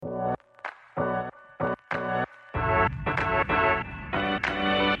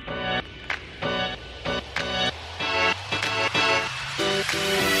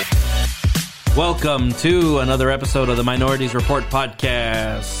Welcome to another episode of the Minorities Report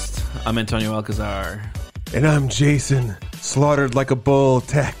podcast. I'm Antonio Alcazar. And I'm Jason, slaughtered like a bull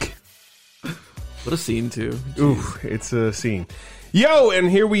tech. What a scene, too. Ooh, it's a scene. Yo, and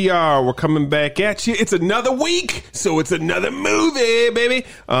here we are. We're coming back at you. It's another week, so it's another movie, baby.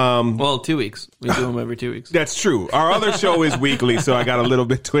 Well, 2 weeks. We do them every 2 weeks. That's true. Our other show is weekly, so I got a little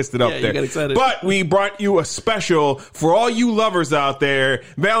bit twisted up Yeah, you there. got excited. But we brought you a special for all you lovers out there.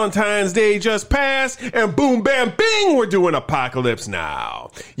 Valentine's Day just passed, and boom, bam, bing, we're doing Apocalypse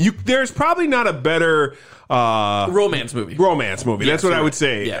Now. There's probably not a better... romance movie. Romance movie. Yes, That's what you're I would right.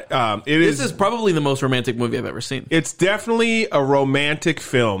 say. Yeah. This is probably the most romantic movie I've ever seen. It's definitely a romantic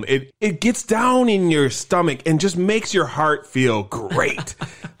film. It gets down in your stomach and just makes your heart feel great.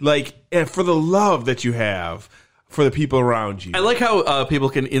 And for the love that you have for the people around you. I like how people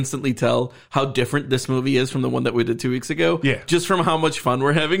can instantly tell how different this movie is from the one that we did 2 weeks ago. Yeah. Just from how much fun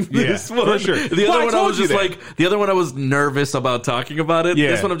we're having this one. for sure. The Well, I other one I told was you just that. like, the other one I was nervous about talking about it. Yeah.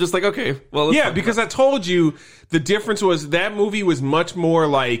 This one I'm just like, okay, well, let's Yeah, talk because about I told you the difference was that movie was much more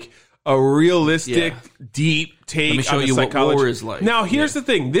like a realistic, deep take Let me show on the you what psychology. war is like. Now, here's the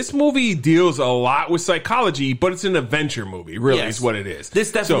thing. This movie deals a lot with psychology, but it's an adventure movie, really, Yes. is what it is.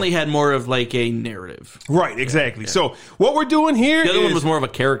 This definitely had more of like a narrative. Right, exactly. So what we're doing here The other is... one was more of a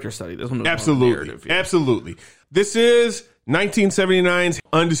character study. This one was more of a Absolutely. narrative. Yeah. Absolutely. This is 1979's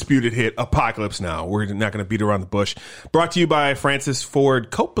undisputed hit, Apocalypse Now. We're not going to beat around the bush. Brought to you by Francis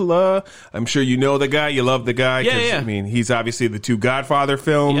Ford Coppola. I'm sure you know the guy. You love the guy. Yeah, 'cause, yeah. I mean, he's obviously the two Godfather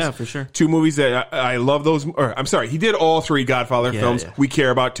films. Yeah, for sure. Two movies that I love those. Or, I'm sorry, he did all three Godfather films. yeah. We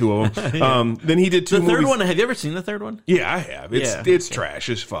care about two of them. Then he did two The movies. third one, have you ever seen the third one? Yeah, I have. It's trash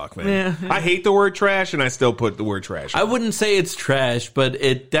as fuck, man. Yeah. I hate the word trash, and I still put the word trash. I wouldn't say it's trash, but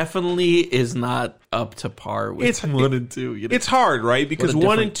it definitely is not up to par with It's- 1 and 2. You know? It's hard, right? Because What a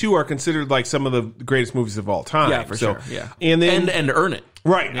 1 and different- 2 are considered like some of the greatest movies of all time. Yeah, for So- sure. Yeah. And then, and earn it.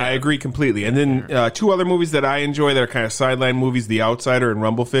 right, I agree completely. And then two other movies that I enjoy that are kind of sideline movies, The Outsider and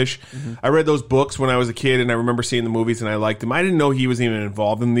Rumblefish. Mm-hmm. I read those books when I was a kid, and I remember seeing the movies, and I liked them. I didn't know he was even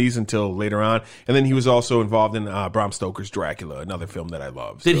involved in these until later on. And then he was also involved in Bram Stoker's Dracula, another film that I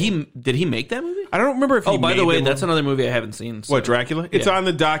love. Did So- he make that movie? I don't remember if he Oh, by made the way, them. that's another movie I haven't seen. So. What, Dracula? It's Yeah. on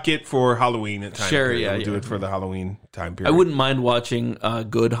the docket for Halloween at time Sure, period. yeah, We'll do yeah. it for the Halloween time I period. wouldn't mind watching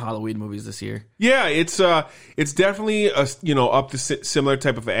good Halloween movies this year. Yeah, it's definitely a up the similar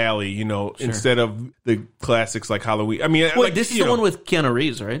type of alley, instead of the classics like Halloween. I mean, Wait, this is the one with Keanu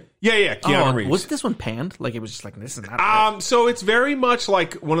Reeves, right? yeah, Keanu Reeves. Was this one panned? Like, it was just like, this is not right. So it's very much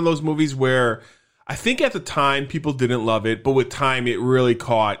like one of those movies where I think at the time people didn't love it, but with time it really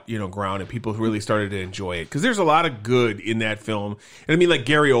caught, ground and people really started to enjoy it. Because there's a lot of good in that film. And I mean, like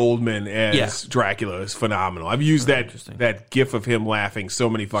Gary Oldman as Dracula is phenomenal. I've used that gif of him laughing so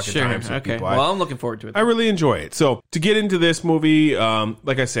many fucking times with Okay. people. Well, I'm looking forward to it. I really enjoy it. So to get into this movie,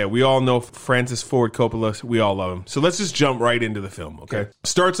 like I said, we all know Francis Ford Coppola. We all love him. So let's just jump right into the film, okay?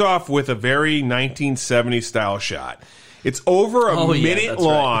 Starts off with a very 1970s style shot. It's over a minute that's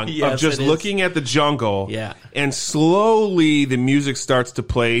long right. Yes, of just it is. looking at the jungle. Yeah. And slowly the music starts to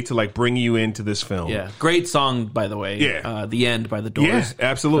play to like bring you into this film. Yeah. Great song, by the way. Yeah. The End by the Doors. Yeah,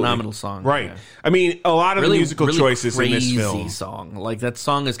 absolutely. Phenomenal song. Right. Yeah. I mean, a lot of the musical choices in this crazy film. song. Like, that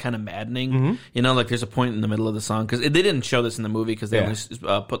song is kind of maddening. Like there's a point in the middle of the song, because they didn't show this in the movie because they only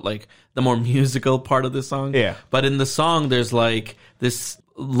put like the more musical part of the song. Yeah. But in the song, there's like this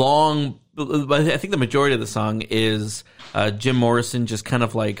long. I think the majority of the song is Jim Morrison just kind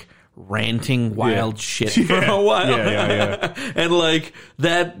of like ranting wild shit for a while. Yeah. And like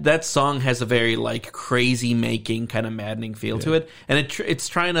that song has a very like crazy making kind of maddening feel to it, and it's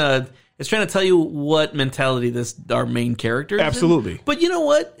trying to tell you what mentality our main character is Absolutely. in. But you know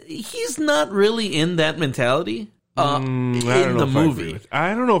what? He's not really in that mentality in the movie.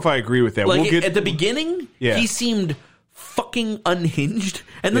 I don't know if I agree with that. Like at the beginning, he seemed fucking unhinged,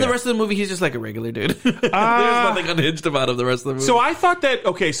 and then the rest of the movie he's just like a regular dude. There's nothing unhinged about him the rest of the movie. So I thought that,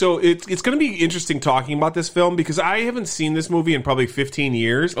 okay, so it's going to be interesting talking about this film because I haven't seen this movie in probably 15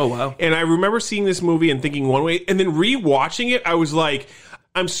 years. Oh, wow. And I remember seeing this movie and thinking one way, and then rewatching it, I was like,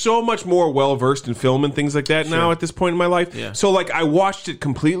 I'm so much more well-versed in film and things like that now at this point in my life. Yeah. So, like, I watched it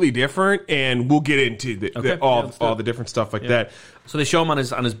completely different, and we'll get into all the different stuff like that. So they show him on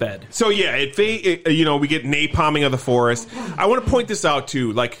his bed. So yeah, we get napalming of the forest. I want to point this out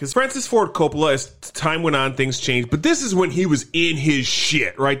too, like, because Francis Ford Coppola, as time went on, things changed, but this is when he was in his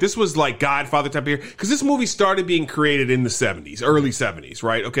shit, right? This was like Godfather type of year, because this movie started being created in the 70s, early 70s,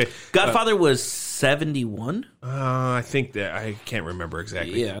 right? Okay, Godfather was 71. I think that I can't remember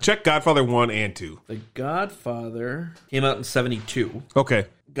exactly. Yeah. Check Godfather 1 and 2. The Godfather came out in 72. Okay.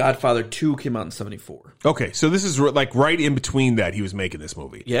 Godfather 2 came out in 74. Okay, so this is like right in between that he was making this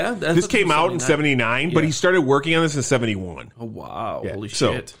movie. Yeah, this came out in 79, but he started working on this in 71. Oh wow! Yeah. Holy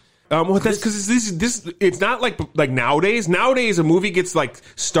shit! Well, that's because this. It's not like nowadays. Nowadays, a movie gets like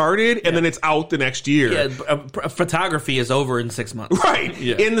started and then it's out the next year. Yeah, photography is over in 6 months. Right.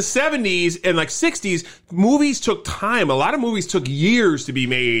 Yeah. In the 70s and like 60s, movies took time. A lot of movies took years to be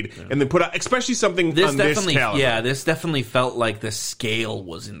made and then put out, especially something on this caliber. Yeah, this definitely felt like the scale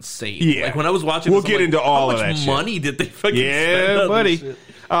was insane. Yeah. Like when I was watching, we'll get into all of that. How much money did they fucking spend Yeah, on buddy. this shit?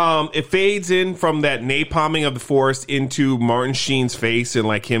 It fades in from that napalming of the forest into Martin Sheen's face and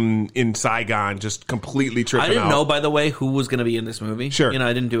like him in Saigon just completely tripping out. I didn't know, by the way, who was going to be in this movie. Sure. You know,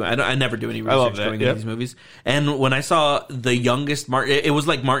 I never do any I love research that, going into these movies. And when I saw the youngest Martin, it was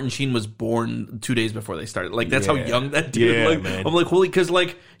like Martin Sheen was born 2 days before they started. Like that's how young that dude. Yeah, like, man. I'm like, holy, because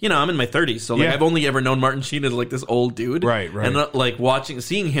like, you know, I'm in my 30s, so like I've only ever known Martin Sheen as like this old dude. Right. And like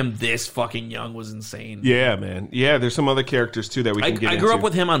seeing him this fucking young was insane. Yeah, man. Yeah, there's some other characters too that we can get into. I grew up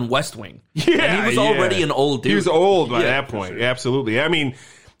with him on West Wing. Yeah, and he was already an old dude. He was old by that point. Sure. Absolutely. I mean,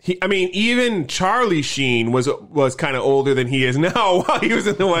 even Charlie Sheen was kind of older than he is now while he was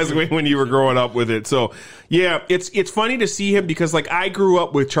in the West Wing when you were growing up with it. So, yeah, it's funny to see him because, like, I grew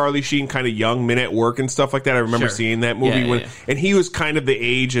up with Charlie Sheen kind of young, Men at Work and stuff like that. I remember seeing that movie and he was kind of the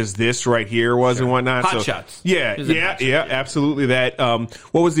age as this right here was and whatnot. Hot Shots. Yeah, absolutely. That.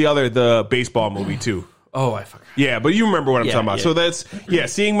 What was the baseball movie too? Oh, I forgot. Yeah, but you remember what I'm talking about. Yeah. So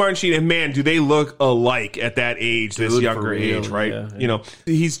that's, seeing Martin Sheen, and man, do they look alike at that age, this younger age, right? Yeah. You know,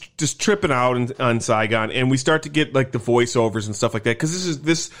 he's just tripping out on Saigon, and we start to get like the voiceovers and stuff like that, because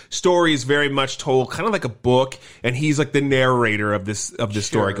this story is very much told kind of like a book, and he's like the narrator of this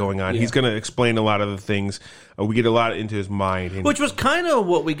story going on. Yeah. He's going to explain a lot of the things. We get a lot into his mind. Which was kind of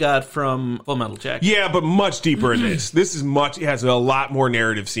what we got from Full Metal Jacket. Yeah, but much deeper in this. This is it has a lot more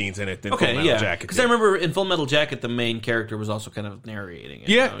narrative scenes in it than Full Metal Jacket. Because I remember in Full Metal Jacket, the main character was also kind of narrating it.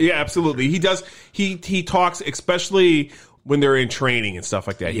 Yeah, absolutely. He does. He talks, especially when they're in training and stuff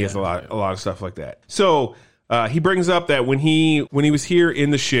like that. He has a lot of stuff like that. So he brings up that when he was here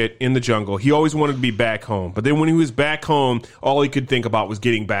in the jungle, he always wanted to be back home. But then when he was back home, all he could think about was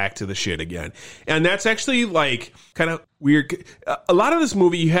getting back to the shit again. And that's actually like kind of weird. A lot of this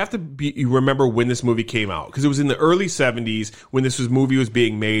movie, you have to you remember when this movie came out, because it was in the early 70s when this movie was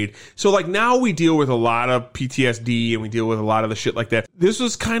being made. So like now we deal with a lot of PTSD and we deal with a lot of the shit like that. This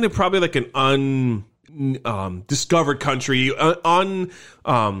was kind of probably like an discovered country,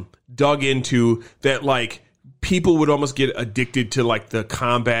 dug into, that like people would almost get addicted to like the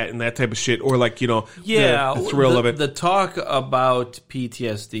combat and that type of shit, or like, you know, the thrill of it. The talk about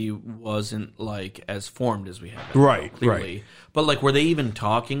PTSD wasn't like as formed as we have. Right, clearly. right. But like, were they even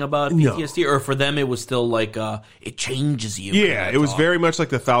talking about PTSD, or for them it was still like it changes you? Yeah, it was very much like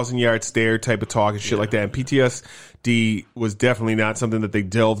the 1,000-yard stare type of talk and shit like that. And PTSD was definitely not something that they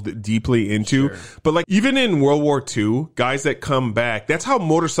delved deeply into. Sure. But like even in World War II, guys that come back, that's how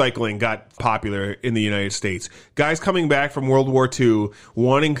motorcycling got popular in the United States. Guys coming back from World War II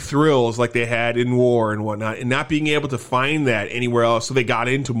wanting thrills like they had in war and whatnot, and not being able to find that anywhere else. So they got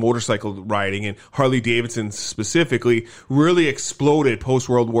into motorcycle riding, and Harley Davidson specifically really exploded post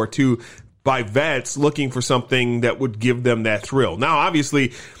World War II by vets looking for something that would give them that thrill. Now,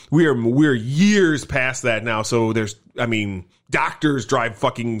 obviously, we're years past that now. So doctors drive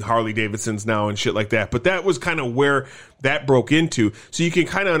fucking Harley Davidsons now and shit like that. But that was kind of where that broke into. So you can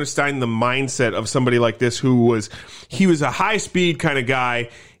kind of understand the mindset of somebody like this he was a high speed kind of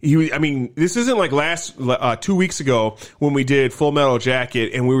guy. This isn't like 2 weeks ago when we did Full Metal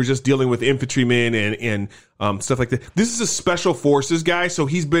Jacket and we were just dealing with infantrymen and stuff like that. This is a special forces guy, so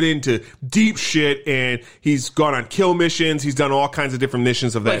he's been into deep shit and he's gone on kill missions. He's done all kinds of different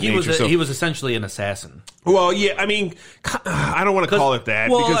missions of that nature. He was essentially an assassin. Well, yeah, I don't want to call it that.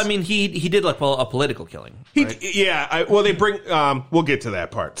 Well, because he did like a political killing. Right? We'll get to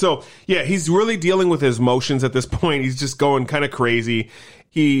that part. So, yeah, he's really dealing with his emotions at this point. He's just going kind of crazy.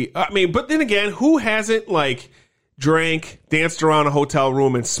 But then again, who hasn't drank, danced around a hotel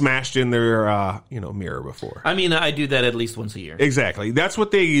room, and smashed in their mirror before? I do that at least once a year. Exactly. That's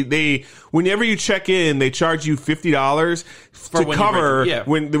what they whenever you check in, they charge you $50 to cover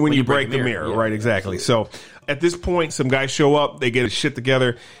when you break the mirror. Yeah, right, exactly. So at this point, some guys show up, they get his shit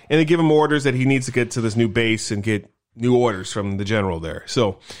together, and they give him orders that he needs to get to this new base and get new orders from the general there.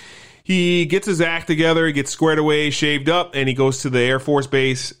 So he gets his act together, he gets squared away, shaved up, and he goes to the Air Force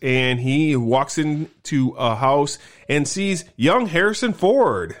Base, and he walks into a house and sees young Harrison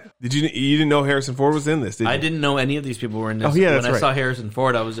Ford. You didn't know Harrison Ford was in this, did you? I didn't know any of these people were in this. Oh, yeah, that's when right. I saw Harrison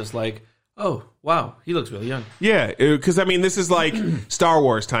Ford, I was just like, Oh, wow. He looks really young. Yeah, because I mean, this is like Star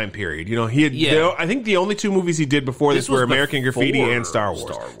Wars time period. You know, he had. Yeah. I think the only two movies he did before this were American Graffiti and Star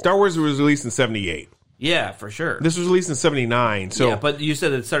Wars. Star Wars was released in '78. Yeah, for sure. This was released in '79. So, yeah, but you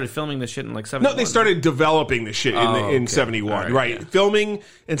said it started filming this shit in like '71. No, they started developing the shit in '71, right? Yeah. Filming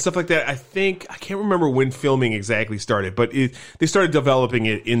and stuff like that. I can't remember when filming exactly started, but they started developing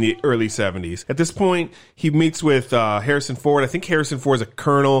it in the early '70s. At this point, he meets with Harrison Ford. I think Harrison Ford is a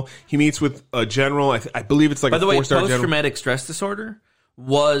colonel. He meets with a general. I believe it's like By the a way, 4-star general. post-traumatic stress disorder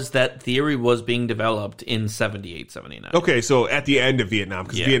was that theory was being developed in 78, 79. Okay, so at the end of Vietnam,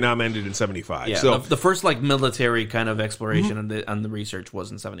 because Vietnam ended in '75. Yeah, so the first like military kind of exploration on the research was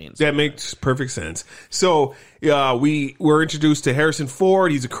in 78. that makes perfect sense. So we were introduced to Harrison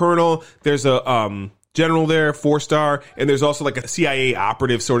Ford. He's a colonel. There's a general there, 4-star, and there's also like a CIA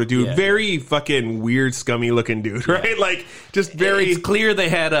operative sort of dude. Yeah. Very fucking weird, scummy looking dude, right? Like just very. It's clear they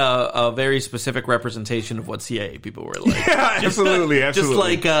had a very specific representation of what CIA people were like. Yeah, absolutely. Just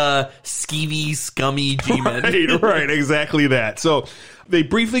like skeevy, scummy G-men. Right, exactly that. So they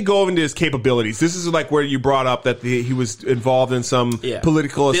briefly go into his capabilities. This is like where you brought up that he was involved in some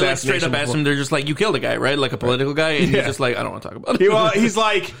political they assassination. Like straight up asked him, they're just like, you killed a guy, right? Like a political guy? And he's just like, I don't want to talk about it. Well, he's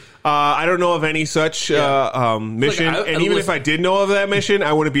like, I don't know of any such mission. Like, and even if I did know of that mission,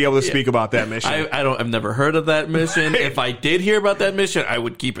 I wouldn't be able to speak about that mission. I've never heard of that mission. If I did hear about that mission, I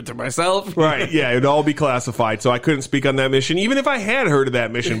would keep it to myself. Right, yeah, it would all be classified, so I couldn't speak on that mission, even if I had heard of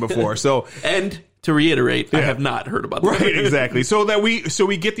that mission before. So and to reiterate, I have not heard about that. Right, exactly. So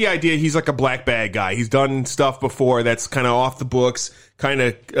we get the idea he's like a black bag guy. He's done stuff before that's kind of off the books, kind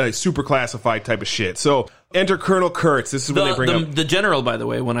of super classified type of shit. So enter Colonel Kurtz. This is when they bring up the general. By the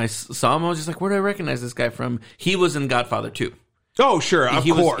way, when I saw him, I was just like, where do I recognize this guy from? He was in Godfather 2. Oh, sure, of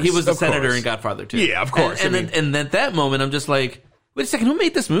course. He was the senator in Godfather 2. Yeah, of course. And at that moment, I'm just like, wait a second, who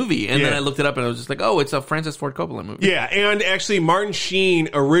made this movie? And then I looked it up and I was just like, oh, it's a Francis Ford Coppola movie. Yeah, and actually Martin Sheen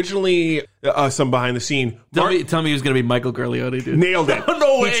originally, some behind the scene. Tell me he was going to be Michael Corleone, dude. Nailed it.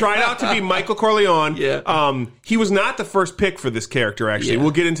 No way. He tried out to be Michael Corleone. Yeah. He was not the first pick for this character, actually. Yeah.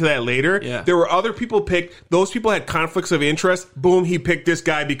 We'll get into that later. Yeah. There were other people picked. Those people had conflicts of interest. Boom, he picked this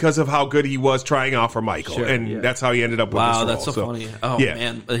guy because of how good he was trying out for Michael. Sure, and that's how he ended up with this Wow, role. that's so funny. Oh, yeah.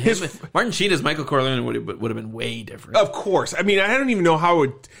 man. Martin Sheen as Michael Corleone would have been way different. Of course. I mean, I don't even know how it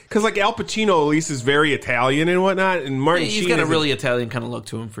would... Because, like, Al Pacino, at least, is very Italian and whatnot. And Martin Sheen... He's got a really Italian kind of look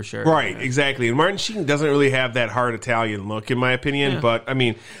to him, for sure. Right, exactly. And Martin Sheen doesn't really have that hard Italian look, in my opinion. But, I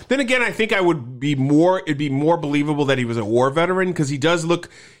mean, then again, I think it'd be more believable that he was a war veteran, because he does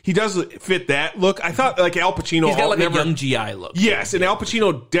fit that look. I thought, like, Al Pacino... He's got, like, a young GI look. Yes, and Al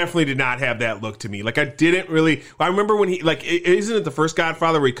Pacino definitely did not have that look to me. Like, I didn't really... I remember when he... Like, isn't it the first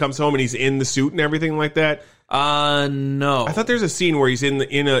Godfather where he comes home and he's in the suit and everything like that? No. I thought there's a scene where he's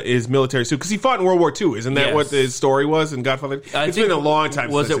his military suit, because he fought in World War II. Isn't that what his story was in Godfather? It's been a long time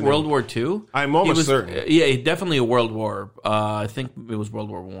since Was it I've seen World War II? I'm almost certain. Yeah, definitely a World War. I think it was World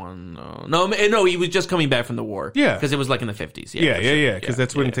War One. No, he was just coming back from the war. Yeah. Because it was like in the 50s. Yeah, because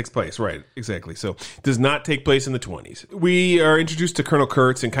that's when it takes place. Right, exactly. So does not take place in the 20s. We are introduced to Colonel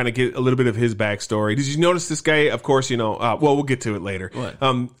Kurtz and kind of get a little bit of his backstory. Did you notice this guy? Of course, well, we'll get to it later. What?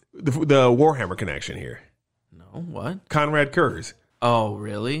 The Warhammer connection here. What? Conrad Kurz. Oh,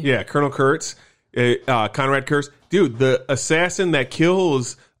 really? Yeah, Colonel Kurtz. Conrad Kurtz. Dude, the assassin that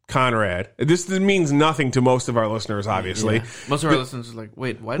kills Conrad. This means nothing to most of our listeners, obviously. Yeah. Most of our listeners are like,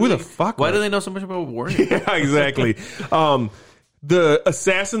 wait, why do they know so much about Warhammer? Yeah, exactly. The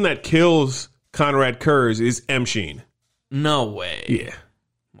assassin that kills Conrad Kurz is M. Sheen. No way. Yeah.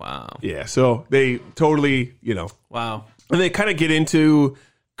 Wow. Yeah, so they totally, Wow. And they kind of get into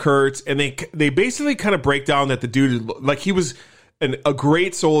Kurtz, and they basically kind of break down that the dude, like, he was a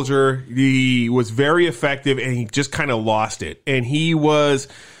great soldier, he was very effective, and he just kind of lost it. And he was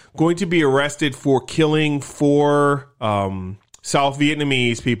going to be arrested for killing 4 South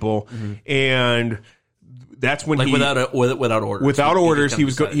Vietnamese people, and that's when without orders. Without orders,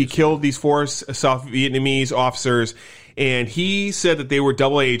 he killed these 4 South Vietnamese officers, and he said that they were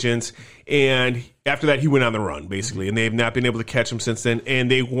double agents. And after that, he went on the run, basically, and they have not been able to catch him since then.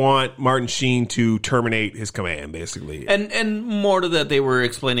 And they want Martin Sheen to terminate his command, basically. And more to that, they were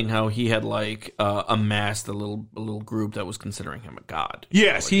explaining how he had amassed a little group that was considering him a god.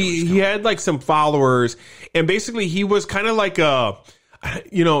 Yes, he had like some followers, and basically he was kind of like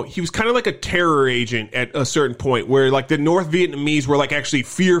you know, he was kind of like a terror agent at a certain point where like the North Vietnamese were like actually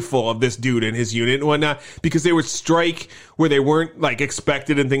fearful of this dude and his unit and whatnot because they would strike where they weren't like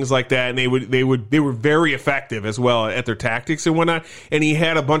expected and things like that. And they were very effective as well at their tactics and whatnot. And he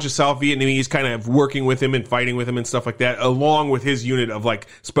had a bunch of South Vietnamese kind of working with him and fighting with him and stuff like that, along with his unit of like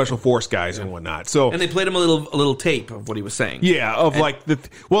special force guys and whatnot. So, and they played him a little tape of what he was saying. Yeah.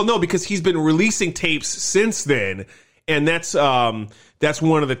 No, because he's been releasing tapes since then. And that's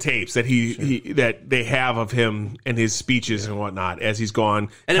one of the tapes that that they have of him and his speeches and whatnot as he's gone.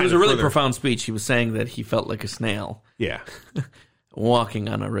 And it was a really profound speech. He was saying that he felt like a snail. Yeah. Walking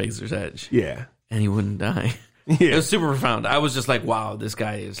on a razor's edge. Yeah. And he wouldn't die. Yeah. It was super profound. I was just like, wow, this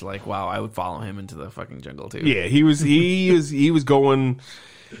guy is like, wow, I would follow him into the fucking jungle too. Yeah, he was going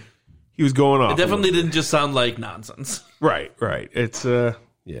off. It definitely didn't just sound like nonsense. Right. It's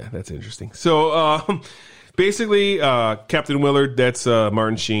yeah, that's interesting. So basically, Captain Willard, that's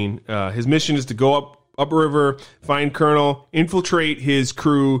Martin Sheen. His mission is to go upriver, find Colonel, infiltrate his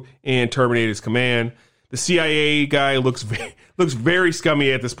crew, and terminate his command. The CIA guy looks very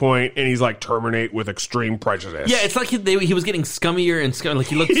scummy at this point, and he's like, terminate with extreme prejudice. Yeah, it's like he was getting scummier and scummier. Like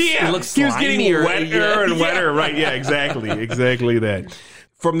he looks, he looks was getting slimier. wetter and wetter. Right? Yeah, exactly that.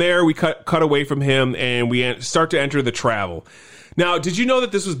 From there, we cut away from him, and we start to enter the travel. Now, did you know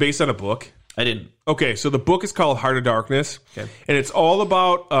that this was based on a book? I didn't. Okay, so the book is called Heart of Darkness, and it's all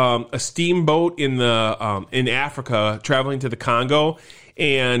about a steamboat in Africa traveling to the Congo,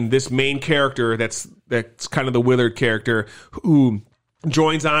 and this main character that's kind of the Willard character who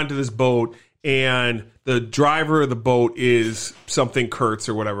joins onto this boat, and the driver of the boat is something Kurtz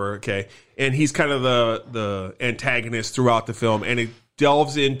or whatever. Okay, and he's kind of the antagonist throughout the film, and it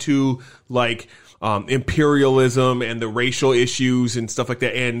delves into like imperialism and the racial issues and stuff like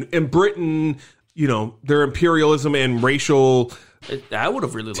that. And Britain, you know, their imperialism and racial I would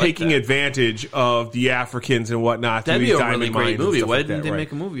have really liked taking advantage of the Africans and whatnot. That'd be a really diamond great mines and movie. stuff Why like didn't that, they right?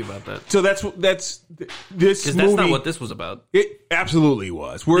 make a movie about that? So that's this Because movie. that's not what this was about. It absolutely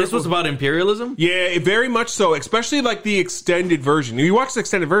was. This was about imperialism? Yeah, very much so. Especially like the extended version. You watched the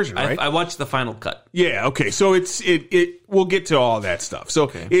extended version, right? I watched the final cut. Yeah. Okay. So we'll get to all that stuff.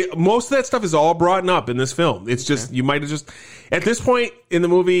 So most of that stuff is all brought up in this film. It's just you might have just at this point in the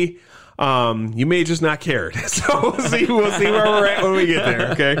movie. You may just not cared. So we'll see where we're at when we get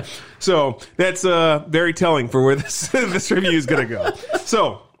there. Okay. So that's very telling for where this review is going to go.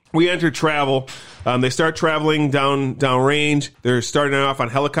 So we enter travel. They start traveling down range. They're starting off on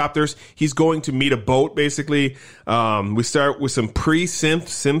helicopters. He's going to meet a boat, basically. We start with some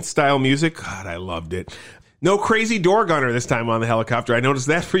synth style music. God, I loved it. No crazy door gunner this time on the helicopter. I noticed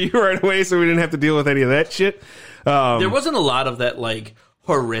that for you right away, so we didn't have to deal with any of that shit. There wasn't a lot of that, like,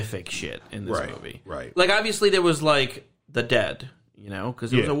 horrific shit in this movie. Right. Like, obviously, there was, like, The Dead, you know,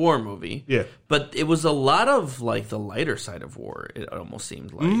 because it was a war movie. Yeah. But it was a lot of, like, the lighter side of war, it almost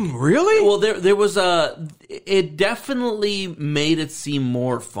seemed like. Really? Well, there was it definitely made it seem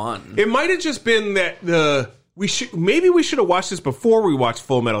more fun. It might have just been that we should have watched this before we watched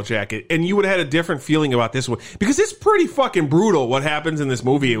Full Metal Jacket, and you would have had a different feeling about this one because it's pretty fucking brutal what happens in this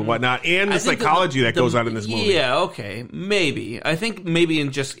movie and whatnot, and the psychology that goes on in this movie. Yeah, okay, maybe. I think maybe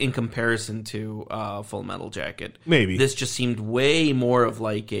in comparison to Full Metal Jacket, maybe this just seemed way more of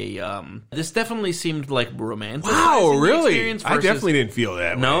like a. This definitely seemed like romantic. Wow, really? Versus, I definitely didn't feel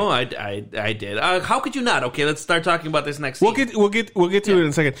that. No, way. I did. How could you not? Okay, let's start talking about this next. We'll get to it in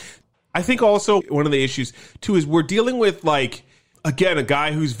a second. I think also one of the issues too is we're dealing with like again a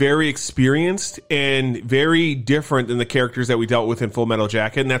guy who's very experienced and very different than the characters that we dealt with in Full Metal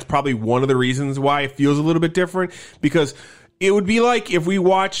Jacket, and that's probably one of the reasons why it feels a little bit different because it would be like if we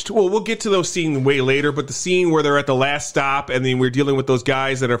watched, well, we'll get to those scenes way later, but the scene where they're at the last stop and then we're dealing with those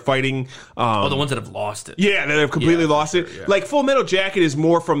guys that are fighting. The ones that have lost it. Yeah, that have completely lost it. Yeah. Like Full Metal Jacket is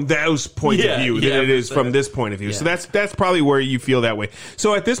more from those point of view than it is from this point of view. Yeah. So that's probably where you feel that way.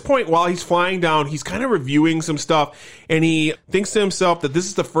 So at this point, while he's flying down, he's kind of reviewing some stuff and he thinks to himself that this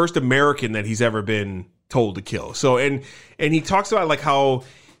is the first American that he's ever been told to kill. So, and he talks about like how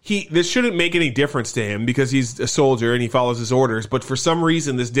this shouldn't make any difference to him because he's a soldier and he follows his orders. But for some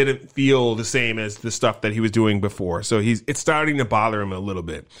reason, this didn't feel the same as the stuff that he was doing before. So it's starting to bother him a little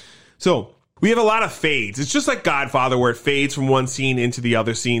bit. So we have a lot of fades. It's just like Godfather where it fades from one scene into the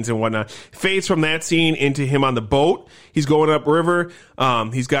other scenes and whatnot. Fades from that scene into him on the boat. He's going upriver.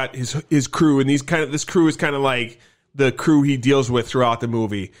 He's got his crew, and this crew is kind of like the crew he deals with throughout the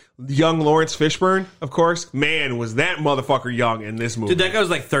movie. Young Lawrence Fishburne, of course. Man, was that motherfucker young in this movie. Dude, that guy was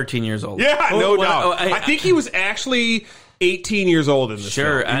like 13 years old. Yeah, no doubt. I think he was actually 18 years old in this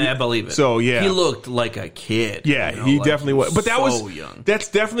Sure, film. I believe it. So, yeah. He looked like a kid. Yeah, you know, he like, definitely was. But that so was young. That's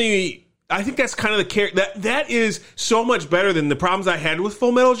definitely. I think that's kind of the character. That is so much better than the problems I had with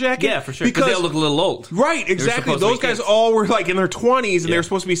Full Metal Jacket. Yeah, for sure. Because they all look a little old. Right, exactly. Those guys all were like in their 20s and they were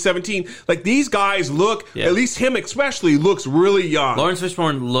supposed to be 17. Like these guys look, at least him especially, looks really young. Lawrence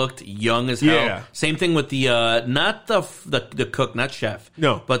Fishburne looked young as hell. Yeah. Same thing with the not the cook, not chef.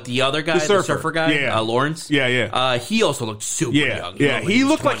 No. But the other guy, the surfer guy, Lawrence. Yeah. He also looked super young. He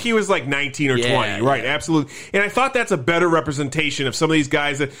looked like he was like 19 or 20. Right, absolutely. And I thought that's a better representation of some of these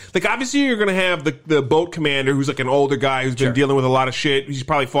guys that, like, obviously you're going to have the boat commander who's like an older guy who's been dealing with a lot of shit. He's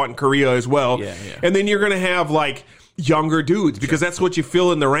probably fought in Korea as well. Yeah. And then you're going to have like younger dudes because that's what you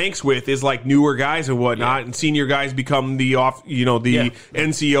fill in the ranks with is like newer guys and whatnot, and senior guys become the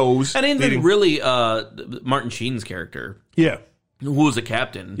NCOs. And then really, Martin Sheen's character, who was a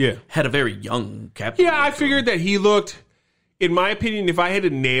captain, had a very young captain. Yeah, I figured that he looked. In my opinion, if I had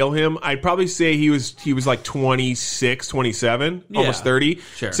to nail him, I'd probably say he was like 26, 27, almost 30.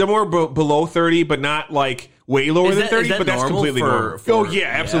 Sure. Somewhere below 30, but not like way lower than 30, but that's completely normal. Oh, yeah,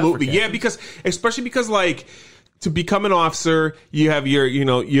 absolutely. Yeah, because especially because like to become an officer, you have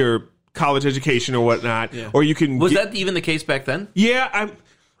your college education or whatnot, or you can Was that even the case back then? Yeah, I'm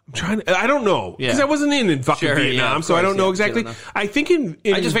trying to, I don't know because I wasn't in fucking Vietnam, so I don't know exactly. I think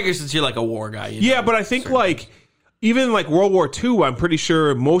I just figure since you're like a war guy, but I think like even like World War II, I'm pretty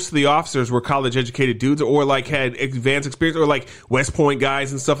sure most of the officers were college educated dudes or like had advanced experience or like West Point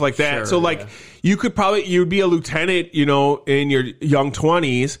guys and stuff like that. So like you'd be a lieutenant, in your young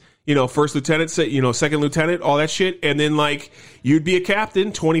 20s, first lieutenant, second lieutenant, all that shit. And then like you'd be a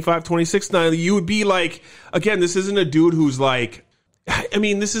captain, 25, 26. Now you would be like, again, this isn't a dude who's like, I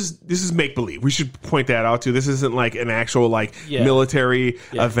mean, this is make believe. We should point that out too. This isn't like an actual like military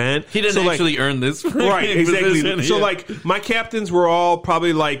event. He didn't actually earn this, right? Exactly. Position, so like my captains were all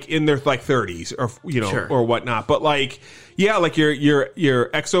probably like in their like 30s or or whatnot. But like like your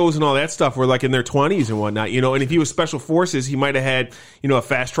XOs and all that stuff were like in their 20s and whatnot. And if he was special forces, he might have had a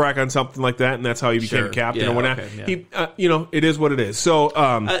fast track on something like that, and that's how he became a captain or whatnot. Okay, he it is what it is. So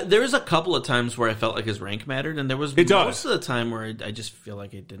there was a couple of times where I felt like his rank mattered, and there was most of the time where I just feel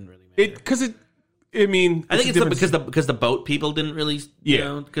like it didn't really matter. I think it's because the boat people didn't really,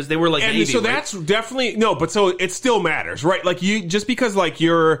 because they were like and Navy, so that's definitely but so it still matters, right? Like you just because like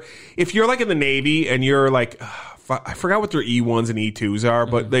if you're like in the Navy and you're like. I forgot what their E1s and E2s are,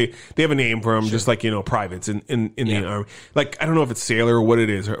 but they have a name for them, just like, privates in the Army. Like, I don't know if it's sailor or what it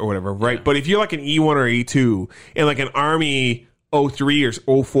is or whatever, right? Yeah. But if you're like an E1 or E2 and like an Army 03 or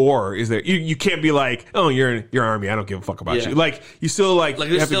 04 is there, you can't be like, oh, you're in your Army, I don't give a fuck about you. Like, you still like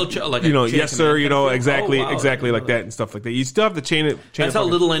there's still yes sir, exactly like that and stuff like that. You still have the chain That's how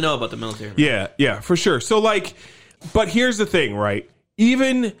little I know about the military. Yeah, for sure. So like, but here's the thing, right?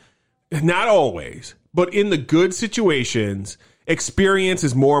 Even, not always, but in the good situations, experience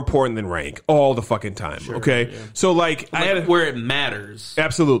is more important than rank all the fucking time. Sure, okay, so like I had where it matters.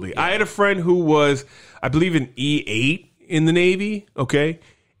 Absolutely, yeah. I had a friend who was, I believe, an E8 in the Navy. Okay,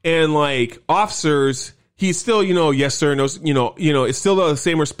 and like officers, he's still yes sir, no, it's still the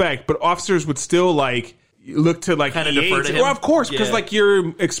same respect, but officers would still like look to like kind of defer to him. Well, of course, because like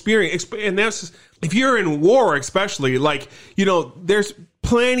your experience, and that's if you're in war, especially like there's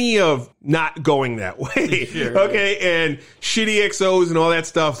plenty of not going that way. Sure, okay, and shitty XOs and all that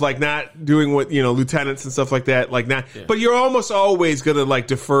stuff, like not doing what lieutenants and stuff like that, like not. Yeah. But you're almost always gonna like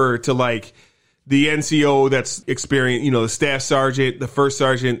defer to like the NCO that's experienced, the staff sergeant, the first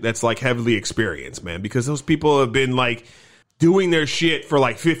sergeant that's like heavily experienced, man, because those people have been like doing their shit for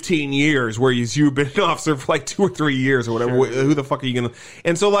like 15 years, whereas you've been an officer for like 2 or 3 years or whatever. Sure. Who the fuck are you gonna?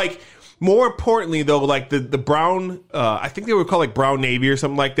 And so like. More importantly, though, like the brown, I think they were called like Brown Navy or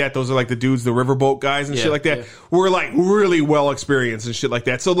something like that. Those are like the dudes, the riverboat guys and shit like that. Yeah. Were like really well experienced and shit like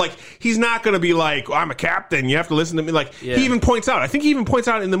that. So like he's not going to be like, I'm a captain, you have to listen to me. Like he even points out, I think he even points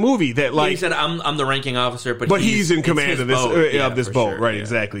out in the movie that like he said, I'm the ranking officer, but he's in command of this boat, sure, right?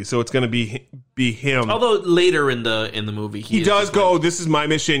 Exactly. So it's going to be him. Although later in the movie, he does go, this is my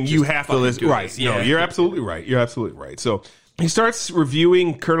mission. You have to listen. Right? Yeah. No, you're absolutely right. You're absolutely right. So. He starts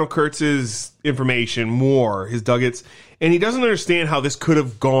reviewing Colonel Kurtz's information more, his duggets, and he doesn't understand how this could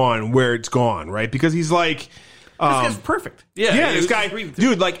have gone where it's gone, right? Because he's like... this guy's perfect. Yeah, this guy...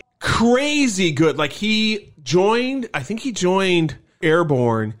 Dude, like, crazy good. Like, I think he joined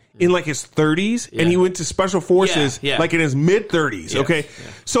Airborne in like his 30s, and he went to Special Forces like in his mid 30s. Okay,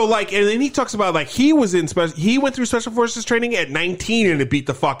 so like, and then he talks about like he went through Special Forces training at 19 and it beat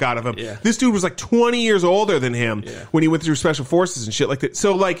the fuck out of him. This dude was like 20 years older than him when he went through Special Forces and shit like that.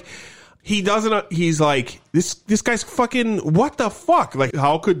 So like, he doesn't, he's like, this guy's fucking, what the fuck? Like,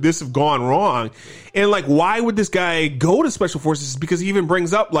 how could this have gone wrong? And like, why would this guy go to Special Forces? Because he even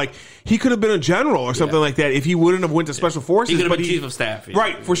brings up, like, he could have been a general or something like that if he wouldn't have went to Special Forces. He could have been chief of staff. Yeah.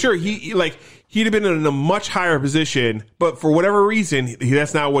 Right, for sure. He'd have been in a much higher position, but for whatever reason,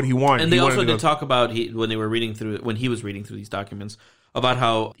 that's not what he wanted. And they also did talk about, when he was reading through these documents, about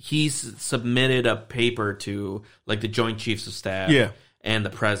how he's submitted a paper to like the Joint Chiefs of Staff. Yeah. And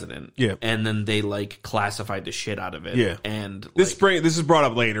the president, and then they like classified the shit out of it, and this is brought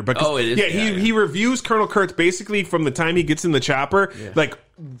up later, but it is, he reviews Colonel Kurtz basically from the time he gets in the chopper, like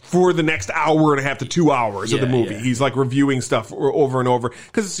for the next hour and a half to 2 hours of the movie. He's like reviewing stuff over and over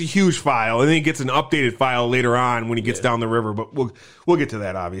because it's a huge file, and then he gets an updated file later on when he gets down the river. But we'll get to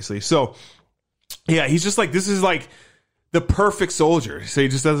that obviously. So he's just like, this is like the perfect soldier. So he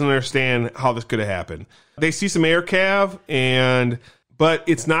just doesn't understand how this could have happened. They see some air cav but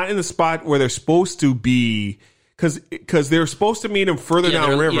it's not in the spot where they're supposed to be, because they're supposed to meet him further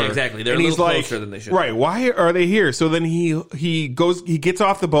downriver. Yeah, exactly. They're a little closer than they should. Right. Why are they here? So then he gets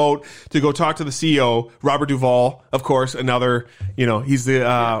off the boat to go talk to the CEO, Robert Duvall, of course. Another, he's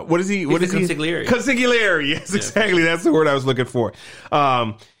the what is he? What is he? Consigliere. Consigliere. Yes, exactly. That's the word I was looking for.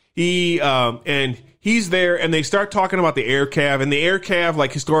 And he's there, and they start talking about the air cav, and the air cav,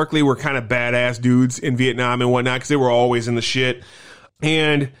 like, historically were kind of badass dudes in Vietnam and whatnot because they were always in the shit.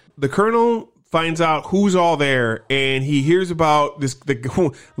 And the colonel finds out who's all there, and he hears about this.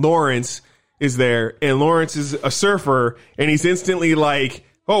 Lawrence is there, and Lawrence is a surfer, and he's instantly like,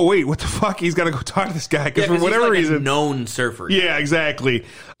 "Oh wait, what the fuck?" He's got to go talk to this guy because for whatever he's like reason, a known surfer. Yeah, exactly.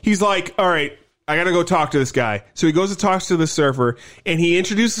 He's like, "All right, I got to go talk to this guy." So he goes and talks to the surfer, and he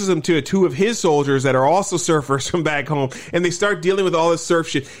introduces him to two of his soldiers that are also surfers from back home, and they start dealing with all this surf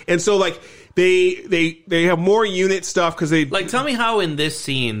shit. And so like. They have more unit stuff because they like. Tell me how in this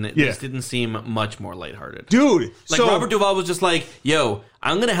scene this didn't seem much more lighthearted, dude. Like Robert Duvall was just like, "Yo,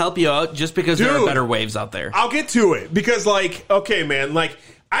 I'm gonna help you out just because there are better waves out there." I'll get to it because, like, okay, man, like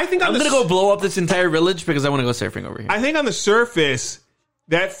I think I'm gonna go blow up this entire village because I want to go surfing over here. I think on the surface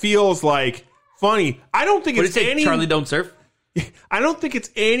that feels like funny. I don't think it's any Charlie don't surf. I don't think it's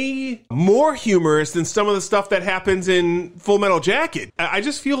any more humorous than some of the stuff that happens in Full Metal Jacket. I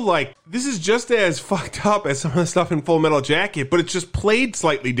just feel like this is just as fucked up as some of the stuff in Full Metal Jacket, but it's just played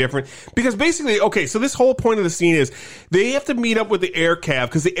slightly different. Because basically, okay, so this whole point of the scene is they have to meet up with the air cav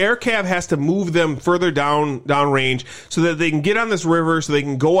because the air cav has to move them further down range so that they can get on this river so they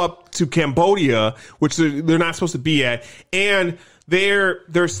can go up to Cambodia, which they're not supposed to be at, and they're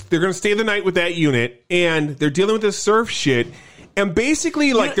going to stay the night with that unit, and they're dealing with this surf shit. And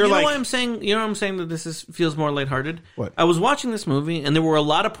basically, like, they're like, why I'm saying, I'm saying that this feels more lighthearted. What? I was watching this movie, and there were a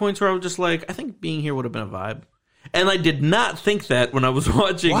lot of points where I was just like, I think being here would have been a vibe. And I did not think that when I was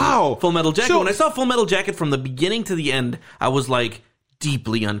watching Full Metal Jacket. When I saw Full Metal Jacket from the beginning to the end, I was like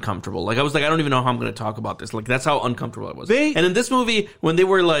deeply uncomfortable. Like, I was like, I don't even know how I'm going to talk about this. Like, that's how uncomfortable I was. And in this movie, when they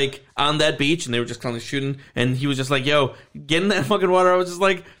were like on that beach and they were just kind of shooting, and he was just like, "Yo, get in that fucking water," I was just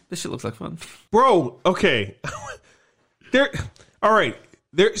like, this shit looks like fun, bro. Okay, all right.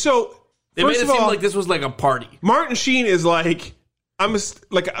 So they made it seem like this was like a party. Martin Sheen is like,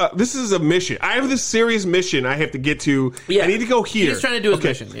 this is a mission. I have this serious mission I have to get to. Yeah. I need to go here. He's trying to do his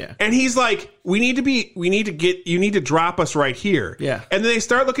mission. Yeah. And he's like, you need to drop us right here. Yeah. And then they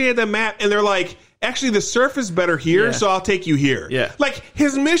start looking at the map and they're like, actually, the surf is better here, so I'll take you here. Yeah. Like,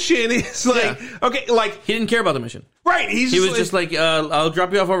 his mission is like, okay, like. He didn't care about the mission. Right. He was just like, I'll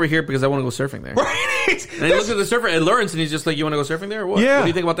drop you off over here because I want to go surfing there. Right. And he looks at the surfer at Lawrence and he's just like, you want to go surfing there or what? Yeah. What do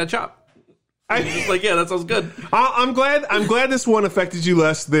you think about that chop? He's just like, yeah, that sounds good. I'm glad this one affected you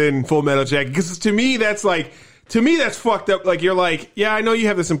less than Full Metal Jacket, because to me that's fucked up. Like, you're like, yeah, I know you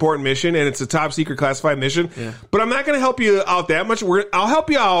have this important mission and it's a top secret classified mission, but I'm not going to help you out that much. I'll help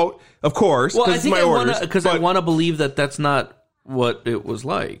you out, of course. Well, I think I want to believe that that's not what it was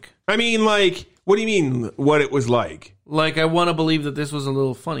like. I mean, like, what do you mean what it was like? Like, I want to believe that this was a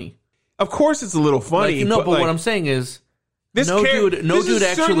little funny. Of course, it's a little funny. But what I'm saying is, this dude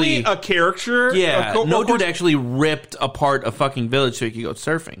actually a caricature. Yeah, dude actually ripped apart a fucking village so he could go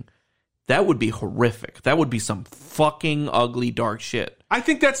surfing. That would be horrific. That would be some fucking ugly, dark shit. I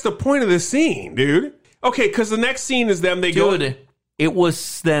think that's the point of the scene, dude. Okay, because the next scene is them. It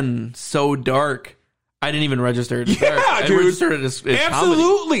was then so dark. I didn't even register it as dark. I dude. registered it as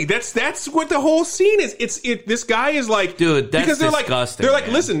absolutely. Comedy. That's what the whole scene is. This guy is like, dude, that's because they're disgusting. Like, they're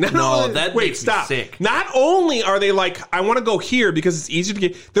like, listen, that wait, makes stop. Me sick. Not only are they like, I want to go here because it's easier to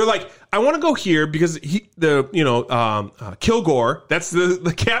get. They're like, I want to go here because Kilgore. That's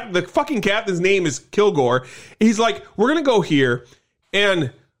the fucking captain's name is Kilgore. He's like, we're gonna go here,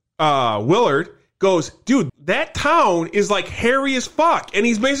 and Willard goes, dude, that town is like hairy as fuck. And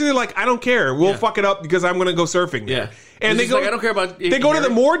he's basically like, I don't care. We'll fuck it up because I'm going to go surfing there. Yeah. And they go, like, I don't care about they go to the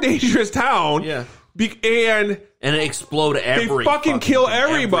more dangerous town. Yeah. And it explode they fucking kill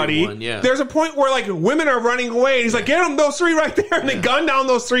everybody. There's a point where like women are running away, and he's like, "Get them, those 3 right there!" And they gun down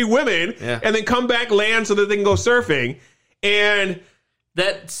those 3 women, and then come back, land so that they can go surfing. And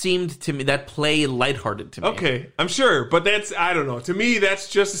that seemed to me, that play lighthearted to me. Okay, I'm sure, but I don't know. To me, that's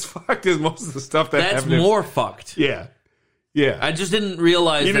just as fucked as most of the stuff that's more fucked. Yeah. I just didn't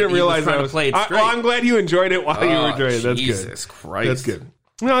realize. You didn't realize that I was played straight. Well, I'm glad you enjoyed it while you were enjoying it. That's Jesus good. Christ, that's good.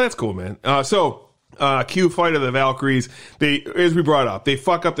 No, that's cool, man. Q Fight of the Valkyries. They, as we brought up, they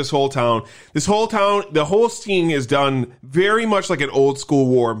fuck up this whole town. The whole scene is done very much like an old school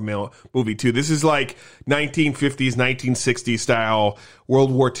war movie too. This is like 1950s, 1960s style,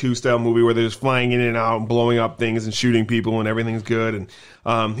 World War II style movie where they're just flying in and out and blowing up things and shooting people and everything's good. And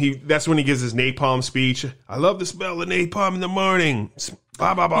that's when he gives his napalm speech. I love the smell of napalm in the morning.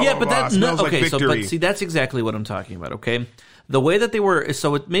 Blah, blah, blah, yeah, blah, but blah. that Smells no, like okay. victory. But see, that's exactly what I'm talking about. Okay. The way that they were,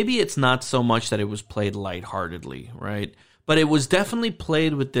 maybe it's not so much that it was played lightheartedly, right? But it was definitely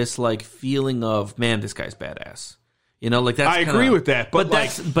played with this like feeling of, man, this guy's badass. You know, like that's. I agree with that, but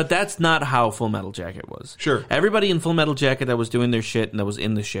that's not how Full Metal Jacket was. Sure, everybody in Full Metal Jacket that was doing their shit and that was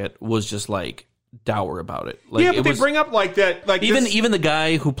in the shit was just like dour about it. Like, yeah, but they bring up like that, like even the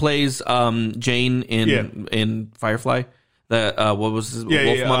guy who plays Jane in Firefly. What was his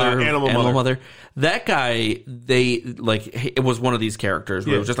Wolf Mother, Animal Mother? That guy, it was one of these characters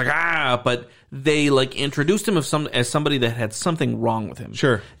where it was just like but they like introduced him as somebody that had something wrong with him.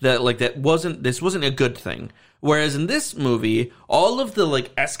 Sure, this wasn't a good thing. Whereas in this movie, all of the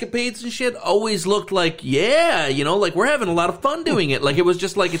like escapades and shit always looked like like we're having a lot of fun doing it. Like it was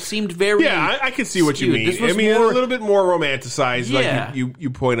just like it seemed very I can see what you mean. I mean, a little bit more romanticized, like you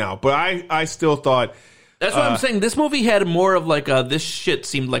point out. But I still thought. That's what I'm saying. This movie had more of like this shit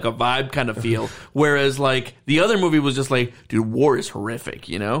seemed like a vibe kind of feel, whereas like the other movie was just like, dude, war is horrific,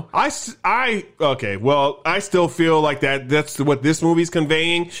 you know? I still feel like that's what this movie's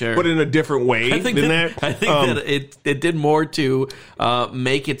conveying, but in a different way than that. I think that it did more to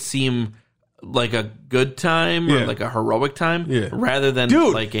make it seem like a good time or like a heroic time rather than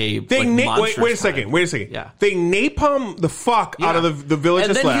like a wait a second. Yeah. They napalm the fuck out of the village.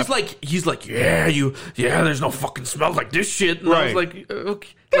 And then he's like, there's no fucking smell like this shit. And I was like, okay.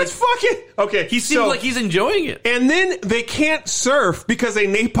 That's fucking okay. He seems like he's enjoying it. And then they can't surf because they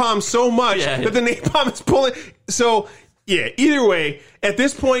napalm so much that the napalm is pulling. So either way, at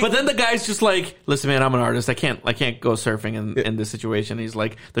this point. But then the guy's just like, listen, man, I'm an artist. I can't go surfing in this situation. He's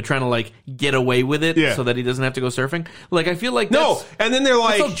like, they're trying to like get away with it so that he doesn't have to go surfing. Like, I feel like that's, and then they're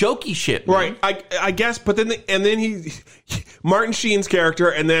like, that's so jokey shit, man. Right? I guess, but then Martin Sheen's character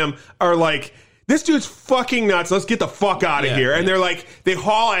and them are like, this dude's fucking nuts. Let's get the fuck out of here. And they're like, they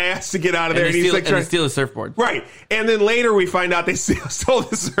haul ass to get out of there. And he's like, trying to steal a surfboard. Right. And then later we find out they stole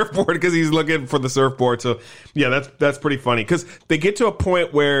the surfboard because he's looking for the surfboard. So yeah, that's pretty funny because they get to a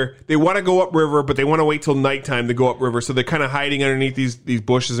point where they want to go upriver, but they want to wait till nighttime to go upriver. So they're kind of hiding underneath these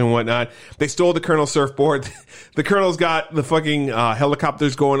bushes and whatnot. They stole the Colonel's surfboard. The Colonel's got the fucking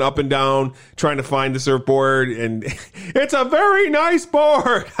helicopters going up and down trying to find the surfboard. And it's a very nice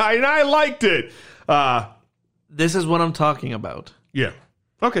board. And I liked it. This is what I'm talking about. Yeah.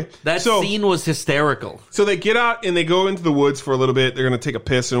 Okay. That scene was hysterical. So they get out and they go into the woods for a little bit. They're going to take a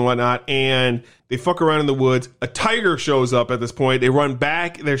piss and whatnot. And they fuck around in the woods. A tiger shows up at this point. They run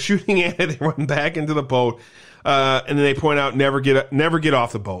back. They're shooting at it. They run back into the boat. And then they point out, never get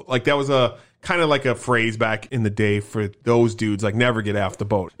off the boat. Like that was a kind of like a phrase back in the day for those dudes, like never get off the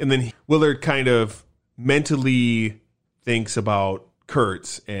boat. And then Willard kind of mentally thinks about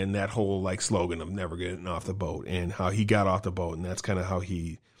Kurtz and that whole like slogan of never getting off the boat and how he got off the boat, and that's kind of how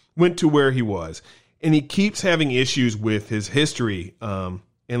he went to where he was. And he keeps having issues with his history. And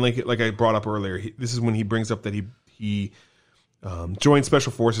like I brought up earlier, this is when he brings up that he joined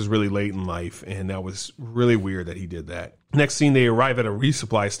Special Forces really late in life, and that was really weird that he did that. Next scene, they arrive at a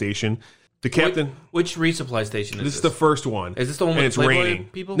resupply station. The captain, which resupply station is this? This is the first one. Is this the one with Playboy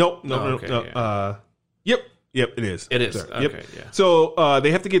people? No. Yep, it is. It is. Sorry. Okay, yeah. So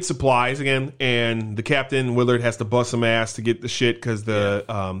they have to get supplies again, and the captain, Willard, has to bust some ass to get the shit because the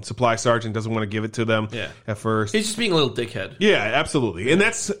supply sergeant doesn't want to give it to them at first. He's just being a little dickhead. Yeah, absolutely. And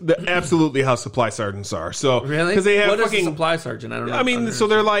that's absolutely how supply sergeants are. So really? Because they have what is a supply sergeant? I don't know. I mean, so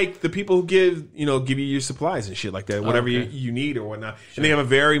they're like the people who give you your supplies and shit like that, whatever you need or whatnot. Sure. And they have a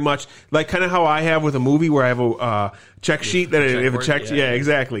very much, like kind of how I have with a movie where I have a check sheet that they have a check. Yeah. Yeah,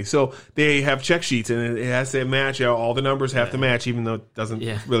 exactly. So they have check sheets, and it has to match. All the numbers have to match, even though it doesn't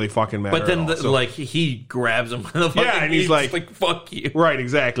really fucking matter. But then, like he grabs him. And he's like, "Fuck you!" Right,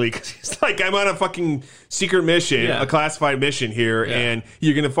 exactly. Because he's like, "I'm on a fucking secret mission, a classified mission here, and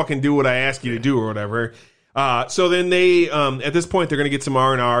you're gonna fucking do what I ask you to do, or whatever." So then they, at this point, they're going to get some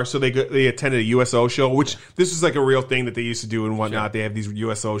R&R. So they attended a USO show, which this is like a real thing that they used to do and whatnot. Sure. They have these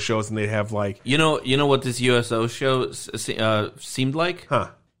USO shows, and they have like, you know what this USO show seemed like?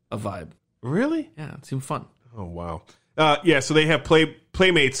 Huh? A vibe. Really? Yeah, it seemed fun. Oh wow. So they have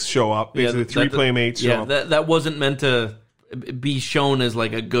playmates show up. Basically, three playmates. Show up. That wasn't meant to be shown as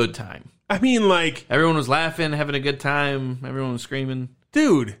like a good time. I mean, like everyone was laughing, having a good time. Everyone was screaming.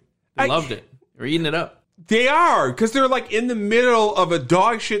 Dude, they loved it. They were eating it up. They are, because they're like in the middle of a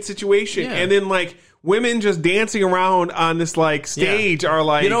dog shit situation, and then like women just dancing around on this like stage are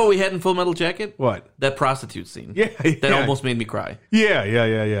like, you know what we had in Full Metal Jacket? What? That prostitute scene. That almost made me cry. Yeah.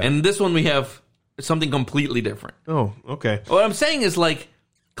 And this one we have something completely different. Oh, okay. What I'm saying is like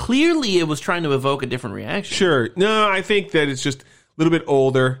clearly it was trying to evoke a different reaction. Sure. No, I think that it's just a little bit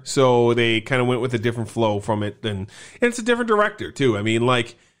older, so they kind of went with a different flow from it, and it's a different director too. I mean,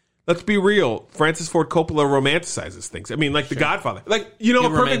 like, let's be real. Francis Ford Coppola romanticizes things. I mean, like The Godfather. Like, you know, he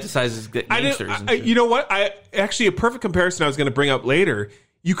romanticizes gangsters. You know what? A perfect comparison I was going to bring up later.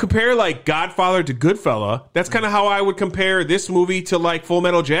 You compare like Godfather to Goodfella. That's kind of how I would compare this movie to like Full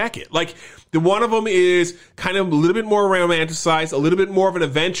Metal Jacket. Like, the one of them is kind of a little bit more romanticized, a little bit more of an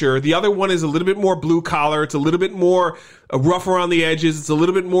adventure. The other one is a little bit more blue collar. It's a little bit more rough around the edges. It's a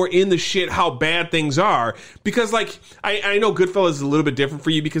little bit more in the shit how bad things are. Because like I know Goodfellas is a little bit different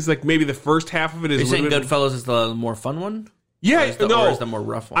for you because like maybe the first half of it is. You're saying Goodfellas is the more fun one? Yeah, or is the more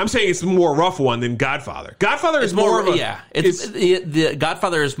rough one? I'm saying it's the more rough one than Godfather. Godfather is more of a... Yeah. The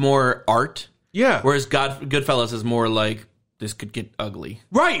Godfather is more art. Yeah. Whereas Goodfellas is more like, this could get ugly.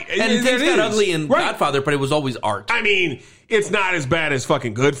 Right. And things got ugly in Godfather, but it was always art. I mean, it's not as bad as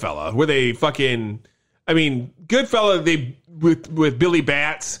fucking Goodfella, where they fucking... I mean, Goodfella, they... With Billy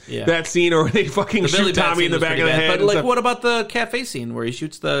Bats, that scene, or they fucking shoot Tommy in the back of the head. But like, what about the cafe scene where he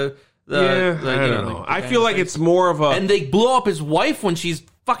shoots the I don't know. I feel like it's more of a... And they blow up his wife when she's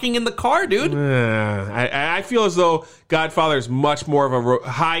fucking in the car, dude. I feel as though Godfather is much more of a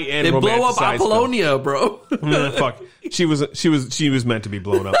high-end romanticized. They blow up Apollonia, bro. Fuck. She was meant to be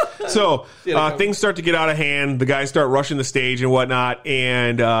blown up. So things start to get out of hand. The guys start rushing the stage and whatnot,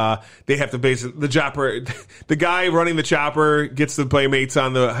 and they have to basically... The guy running the chopper gets the playmates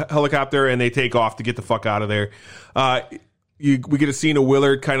on the helicopter, and they take off to get the fuck out of there. We get a scene of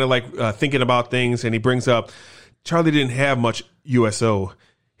Willard kind of like thinking about things, and he brings up Charlie didn't have much USO.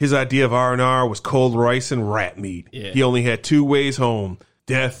 His idea of R&R was cold rice and rat meat. Yeah. He only had two ways home,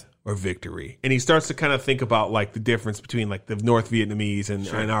 death or victory. And he starts to kind of think about like the difference between like the North Vietnamese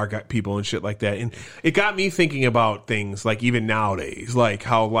and our people and shit like that. And it got me thinking about things like even nowadays, like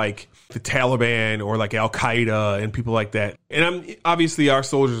how like the Taliban or like Al Qaeda and people like that. And obviously our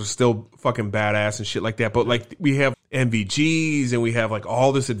soldiers are still fucking badass and shit like that. But like we have NVGs and we have like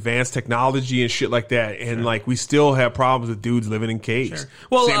all this advanced technology and shit like that. And like we still have problems with dudes living in caves. Sure.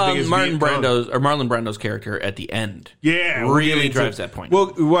 Well, Marlon Brando's character at the end really drives that point.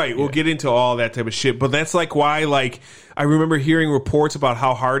 Well, right. We'll get into all that type of shit. But that's like why like I remember hearing reports about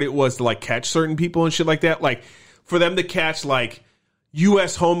how hard it was to like catch certain people and shit like that. Like for them to catch like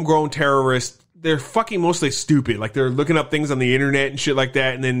U.S. homegrown terrorists, they're fucking mostly stupid. Like they're looking up things on the internet and shit like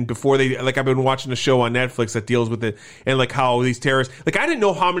that. And then before like I've been watching a show on Netflix that deals with it and like how these terrorists, like I didn't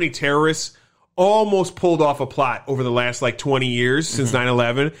know how many terrorists almost pulled off a plot over the last like 20 years since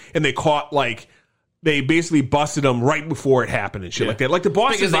 9/11. And they caught like, they basically busted them right before it happened and shit like that. Like the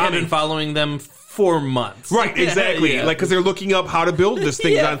Boston because they had been following them for months. Right, exactly. Like, because they're looking up how to build this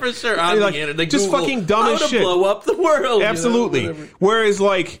thing. For sure. On like, the internet. Just Google fucking dumb as shit. How to blow up the world. Absolutely. Whereas,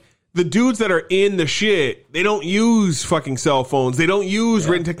 like, the dudes that are in the shit, they don't use fucking cell phones. They don't use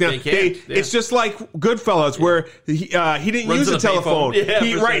written technology. It's just like Goodfellas, where he didn't use a telephone.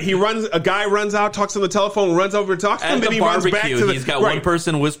 A guy runs out, talks on the telephone, runs over and talks to him, then he runs back to the... He's got one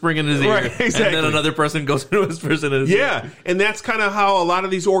person whispering in his ear, and then another person goes and whispers in his ear. Yeah, and that's kind of how a lot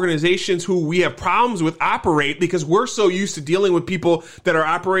of these organizations who we have problems with operate, because we're so used to dealing with people that are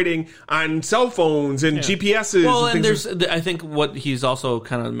operating on cell phones and GPSs. Well, and there's... I think what he's also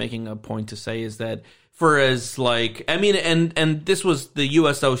kind of making a point to say is that for as like I mean and this was the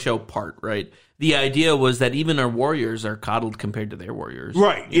USO show part, right? The idea was that even our warriors are coddled compared to their warriors.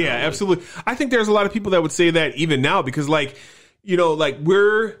 Right. Yeah, absolutely. I think there's a lot of people that would say that even now because like, you know, like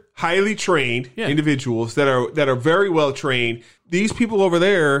we're highly trained individuals that are very well trained. These people over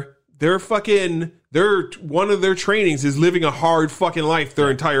there, one of their trainings is living a hard fucking life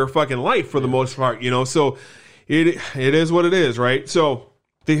their entire fucking life for the most part, so it is what it is, right? So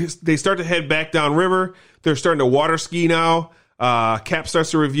they start to head back downriver. They're starting to water ski now. Cap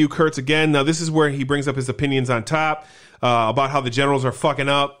starts to review Kurtz again. Now this is where he brings up his opinions on top about how the generals are fucking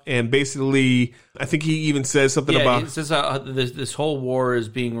up, and basically I think he even says something about... he says this whole war is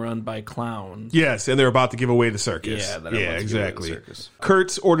being run by clowns. Yes, and they're about to give away the circus. Yeah, exactly.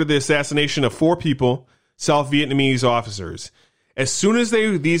 Kurtz ordered the assassination of 4 people, South Vietnamese officers. As soon as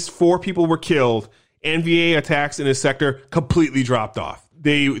these 4 people were killed, NVA attacks in his sector completely dropped off.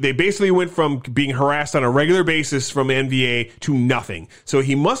 They basically went from being harassed on a regular basis from NVA to nothing. So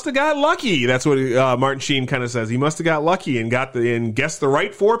he must have got lucky. That's what Martin Sheen kind of says. He must have got lucky and guessed the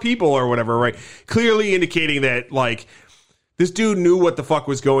right 4 people or whatever, right? Clearly indicating that, like, this dude knew what the fuck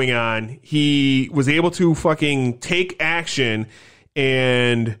was going on. He was able to fucking take action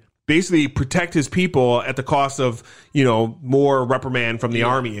and basically protect his people at the cost of, more reprimand from the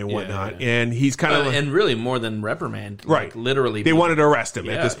army and whatnot. Yeah. And he's kind of... and really more than reprimand. Right. Like, literally. They wanted to arrest him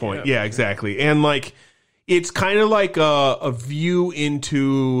at this point. Yeah, exactly. And, like, it's kind of like a view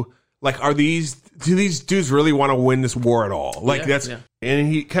into, like, do these dudes really want to win this war at all? Like,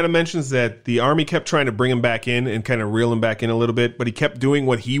 And he kind of mentions that the army kept trying to bring him back in and kind of reel him back in a little bit, but he kept doing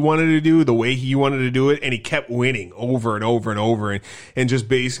what he wanted to do, the way he wanted to do it, and he kept winning over and over and over, and just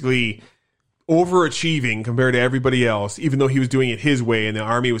basically overachieving compared to everybody else, even though he was doing it his way, and the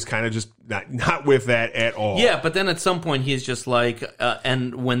army was kind of just not with that at all. Yeah, but then at some point he's just like,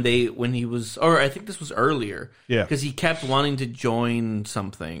 and when he was, or I think this was earlier, because he kept wanting to join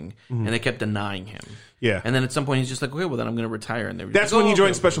something, and they kept denying him. Yeah. And then at some point he's just like, okay, well then I'm going to retire. And that's when he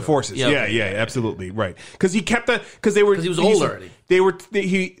joined Special Forces. Yeah, absolutely. Right. Because he kept that, because he was old already.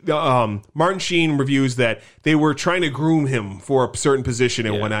 Martin Sheen reviews that they were trying to groom him for a certain position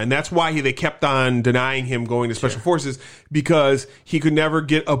and whatnot. And that's why they kept on denying him going to Special Forces, because he could never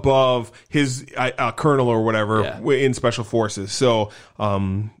get above his colonel or whatever in Special Forces. So,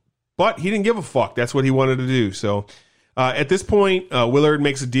 but he didn't give a fuck. That's what he wanted to do. So, at this point, Willard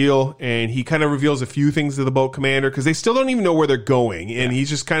makes a deal, and he kind of reveals a few things to the boat commander, because they still don't even know where they're going. And he's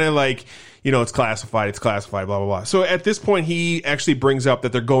just kind of like, it's classified, blah, blah, blah. So at this point, he actually brings up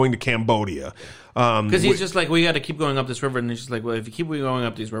that they're going to Cambodia. Because he's just like, we got to keep going up this river. And he's just like, well, if you keep going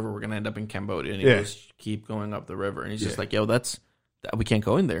up this river, we're going to end up in Cambodia. And he goes, keep going up the river. And he's just like, yo, we can't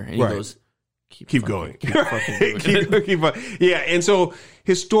go in there. And he goes... Keep going. Yeah, and so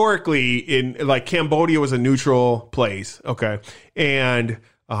historically, in like Cambodia was a neutral place, okay, and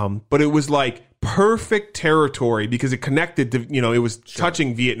but it was like perfect territory because it connected to it was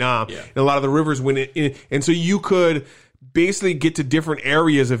touching Vietnam, and a lot of the rivers went in, and so you could basically get to different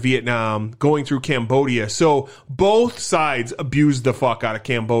areas of Vietnam going through Cambodia. So both sides abused the fuck out of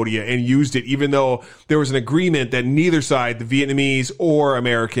Cambodia and used it, even though there was an agreement that neither side, the Vietnamese or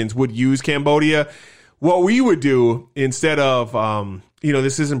Americans, would use Cambodia. What we would do instead of,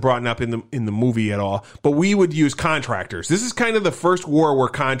 this isn't brought up in the movie at all, but we would use contractors. This is kind of the first war where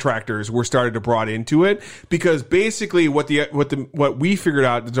contractors were started to brought into it, because basically what we figured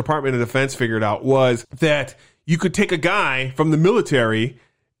out, the Department of Defense figured out, was that you could take a guy from the military,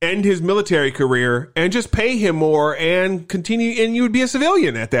 end his military career, and just pay him more and continue, and you would be a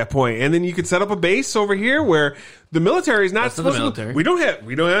civilian at that point. And then you could set up a base over here where the military is not supposed to. We don't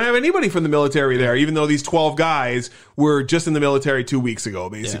have anybody from the military there, even though these 12 guys were just in the military 2 weeks ago,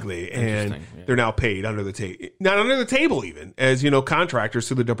 basically, and they're now paid under the table, not under the table, even as contractors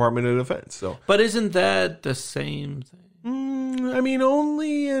to the Department of Defense. So, but isn't that the same thing? I mean,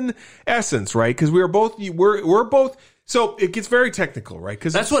 only in essence, right? Because we're both. So it gets very technical, right?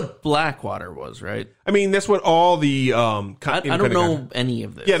 Because that's what Blackwater was, right? I mean, that's what all the. I don't know any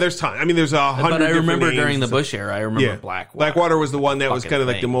of this. Yeah, there's time. I mean, there's 100. But I remember during the Bush era, I remember Blackwater. Blackwater was the one that was kind of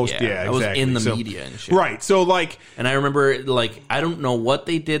like the most. Yeah, exactly. It was in the media and shit. Right. So and I remember I don't know what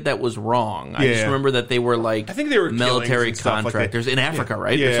they did that was wrong. I just remember that they were I think they were military contractors in Africa,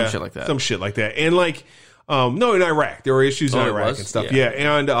 right? Yeah, or some shit like that. Some shit like that, and no, in Iraq. There were issues in Iraq and stuff. Yeah.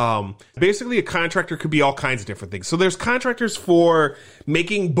 And basically a contractor could be all kinds of different things. So there's contractors for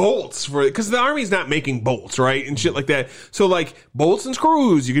making bolts, because the Army's not making bolts, right? And shit like that. So bolts and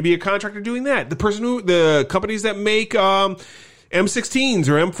screws, you could be a contractor doing that. The companies that make M16s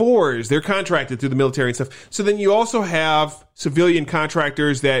or M4s, they're contracted through the military and stuff. So then you also have civilian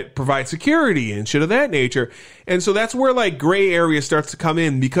contractors that provide security and shit of that nature. And so that's where gray area starts to come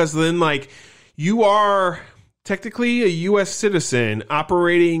in, because then you are technically a U.S. citizen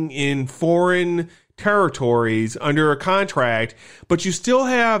operating in foreign territories under a contract, but you still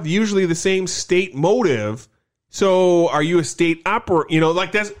have usually the same state motive So are you a state operator?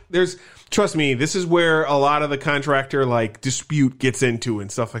 Like trust me, this is where a lot of the contractor like dispute gets into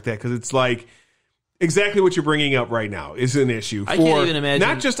and stuff like that. Cause it's like exactly what you're bringing up right now is an issue for I can't even imagine,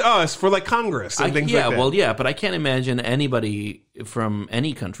 not just us, for like Congress and things like that. Well, yeah, but I can't imagine anybody from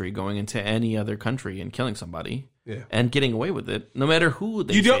any country going into any other country and killing somebody and getting away with it, no matter who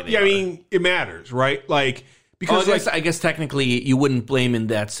they say they are. I mean, it matters, right? Like, because I guess technically you wouldn't blame in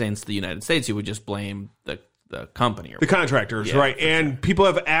that sense the United States. You would just blame the company or the contractors, right? And people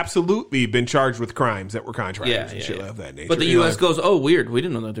have absolutely been charged with crimes that were contractors and shit of that nature. But the U.S. goes, oh, weird. We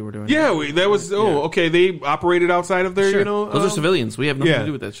didn't know that they were doing that. That was, okay, they operated outside of their, Those are civilians. We have nothing to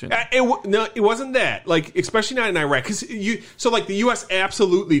do with that shit. No, it wasn't that. Like, especially not in Iraq. Because the U.S.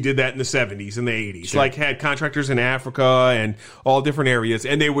 absolutely did that in the 70s and the 80s. Sure. Like, had contractors in Africa and all different areas.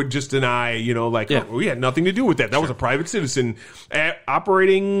 And they would just deny, we had nothing to do with that. That was a private citizen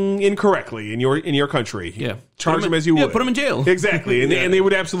operating incorrectly in your country. Yeah. Charge them as you would. Put them in jail. Exactly. And they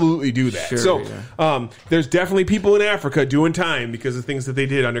would absolutely do that. Sure, there's definitely people in Africa doing time because of things that they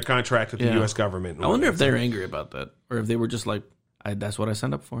did under contract with the U.S. government. I wonder if they're angry about that or if they were just like, that's what I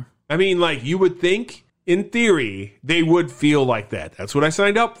signed up for. I mean, like, you would think, in theory, they would feel like that. That's what I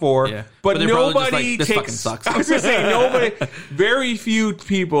signed up for. Yeah. But like, nobody this takes... fucking sucks. I was going to say, very few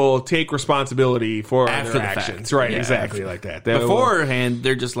people take responsibility for after their actions. Right, exactly like that. Beforehand,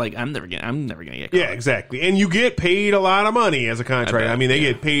 they're just like, I'm never gonna get caught. Yeah, exactly. And you get paid a lot of money as a contractor. I mean, they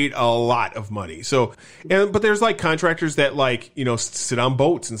get paid a lot of money. So, but there's like contractors that like, sit on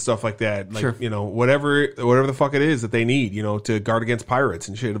boats and stuff like that. Like, whatever the fuck it is that they need, to guard against pirates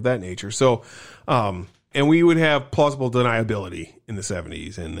and shit of that nature. So, and we would have plausible deniability in the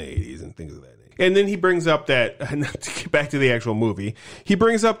 70s and the 80s and things of that nature. And then he brings up that, not to get back to the actual movie, he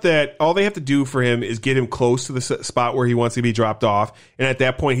brings up that all they have to do for him is get him close to the spot where he wants to be dropped off. And at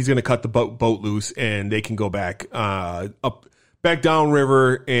that point, he's going to cut the boat loose and they can go back back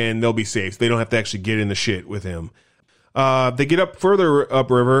downriver and they'll be safe. So they don't have to actually get in the shit with him. They get up further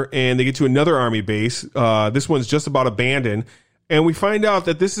upriver and they get to another army base. This one's just about abandoned. And we find out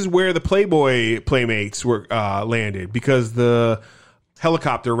that this is where the Playboy Playmates were landed because the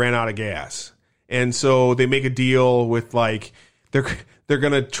helicopter ran out of gas. And so they make a deal with, like, they're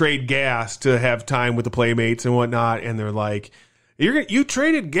going to trade gas to have time with the Playmates and whatnot. And they're like, you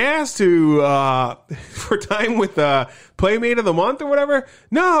traded gas for time with Playmate of the Month or whatever?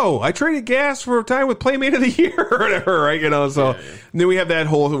 No, I traded gas for time with Playmate of the Year or whatever, right? So And then we have that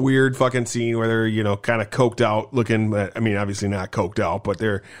whole weird fucking scene where they're, kind of coked out looking. I mean, obviously not coked out, but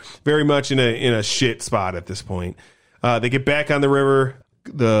they're very much in a shit spot at this point. They get back on the river.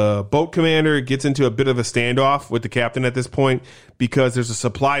 The boat commander gets into a bit of a standoff with the captain at this point because there's a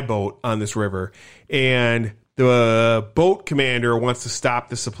supply boat on this river. And the boat commander wants to stop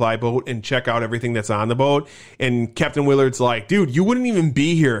the supply boat and check out everything that's on the boat. And Captain Willard's like, dude, you wouldn't even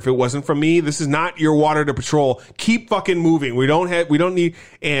be here if it wasn't for me. This is not your water to patrol. Keep fucking moving. We don't need.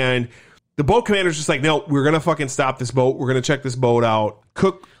 And the boat commander's just like, no, we're going to fucking stop this boat. We're going to check this boat out.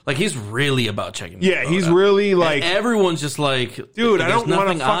 Cook. Like, he's really about checking this boat out. Really like. And everyone's just like, dude, I don't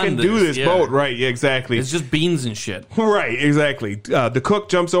want to fucking do this boat. Right. Yeah, exactly. It's just beans and shit. Right. Exactly. The cook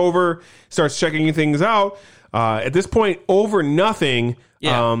jumps over, starts checking things out. At this point, over nothing.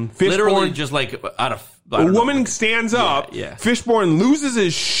 Literally just like out of. A woman stands up. Fishburne loses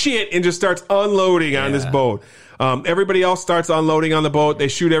his shit and just starts unloading on this boat. Everybody else starts unloading on the boat. They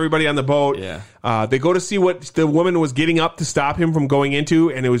shoot everybody on the boat. They go to see what the woman was getting up to stop him from going into,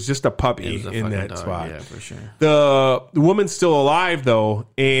 and it was just a puppy in that dog spot. Yeah, for sure. The woman's still alive, though,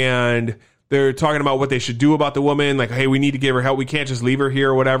 and they're talking about what they should do about the woman. Like, hey, we need to give her help. We can't just leave her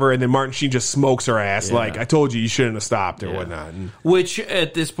here or whatever. And then Martin Sheen just smokes her ass. Like, I told you shouldn't have stopped or whatnot. Which,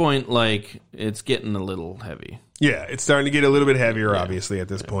 at this point, like, it's getting a little heavy. Yeah, it's starting to get a little bit heavier, obviously, at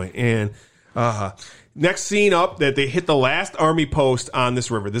this point. And next scene up, that they hit the last army post on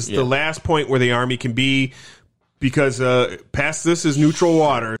this river. This is the last point where the army can be, because past this is neutral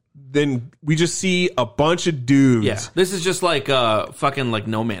water. Then we just see a bunch of dudes. Yeah, this is just like fucking like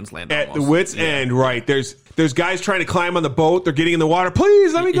no man's land at the wit's end, right? There's guys trying to climb on the boat. They're getting in the water.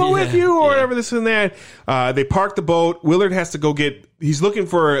 Please let me go with you, or whatever. This and that. They park the boat. Willard has to go get. He's looking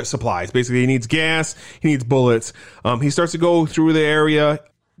for supplies. Basically, he needs gas. He needs bullets. He starts to go through the area.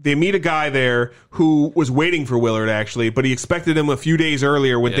 they meet a guy there who was waiting for Willard, actually, but he expected him a few days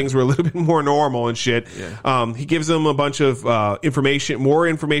earlier when things were a little bit more normal and shit. Yeah. He gives him a bunch of more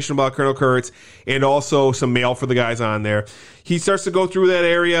information about Colonel Kurtz, and also some mail for the guys on there. He starts to go through that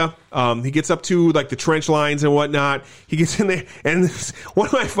area. He gets up to like the trench lines and whatnot. He gets in there, and this, one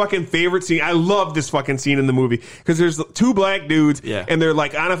of my fucking favorite scenes. I love this fucking scene in the movie because there's two black dudes, and they're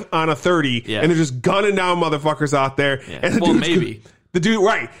like on a 30, and they're just gunning down motherfuckers out there. Yeah. And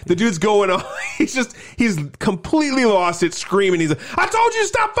the dude's going on. He's completely lost it, screaming. He's like, I told you to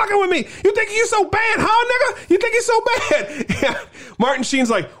stop fucking with me. You think you're so bad, huh, nigga? You think you're so bad? Yeah. Martin Sheen's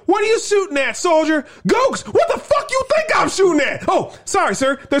like, what are you shooting at, soldier? Gooks, what the fuck you think I'm shooting at? Oh, sorry,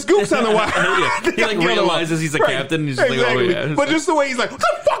 sir. There's gooks on the wire. He like realizes he's a captain. And he's just like, oh, yeah. But just the way he's like, what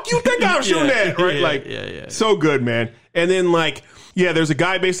the fuck you think I'm shooting at? Right? So good, man. And then like, there's a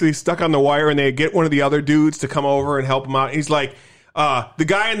guy basically stuck on the wire, and they get one of the other dudes to come over and help him out. He's like, the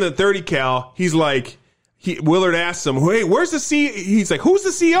guy in the 30 cal, he's like, Willard asks him, hey, where's the C? He's like, who's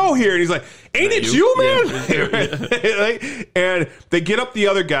the CO here? And he's like, ain't it you, man? And they get up the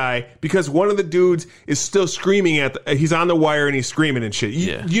other guy because one of the dudes is still screaming he's on the wire and he's screaming and shit.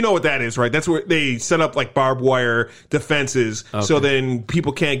 You know what that is, right? That's where they set up like barbed wire defenses. Okay. So then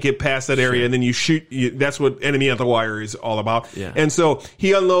people can't get past that area, and then you shoot. That's what enemy at the wire is all about. Yeah. And so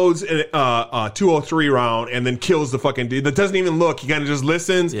he unloads a 203 round and then kills the fucking dude that doesn't even look. He kind of just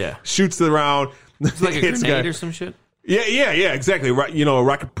listens, shoots the round. It's like a grenade or some shit? Yeah, exactly. Right, a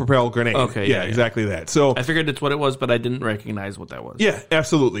rocket-propelled grenade. Okay, yeah, exactly that. So I figured it's what it was, but I didn't recognize what that was. Yeah,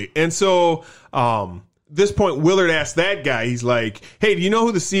 absolutely. And so, this point, Willard asked that guy, he's like, hey, do you know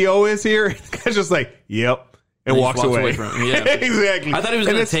who the CO is here? And the guy's just like, yep. And walks away from him. Yeah. Exactly. I thought he was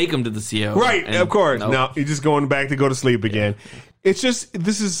going to take him to the CO. Right, of course. Nope. No, he's just going back to go to sleep again. It's just,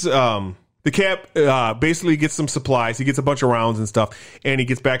 this is... the Cap basically gets some supplies. He gets a bunch of rounds and stuff, and he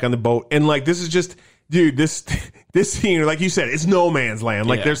gets back on the boat. And like, this is just, dude, this scene, like you said, it's no man's land.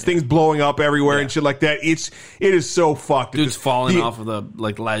 Like, there's things blowing up everywhere and shit like that. It is so fucked. Dude's falling off of the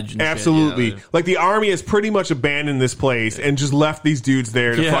like ledge. And absolutely, shit, like the army has pretty much abandoned this place and just left these dudes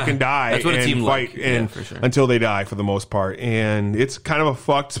there to fucking die. That's what it seemed fight like. And for sure. Until they die for the most part. And it's kind of a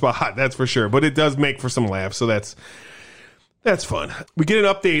fucked spot, that's for sure. But it does make for some laughs, so that's fun. We get an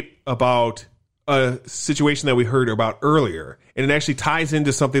update about a situation that we heard about earlier, and it actually ties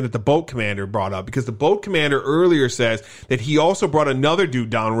into something that the boat commander brought up, because the boat commander earlier says that he also brought another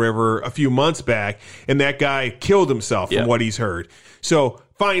dude downriver a few months back, and that guy killed himself from what he's heard. So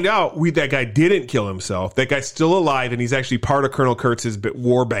find out that guy didn't kill himself. That guy's still alive, and he's actually part of Colonel Kurtz's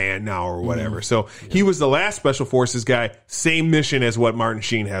war band now or whatever. So he was the last Special Forces guy, same mission as what Martin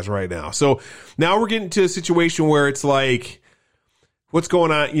Sheen has right now. So now we're getting to a situation where it's like, what's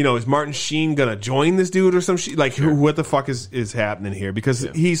going on? Is Martin Sheen going to join this dude or some shit? Like, what the fuck is happening here? Because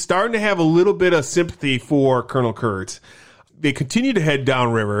he's starting to have a little bit of sympathy for Colonel Kurtz. They continue to head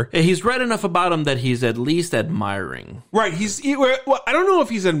downriver. He's read enough about him that he's at least admiring. Right. Well, I don't know if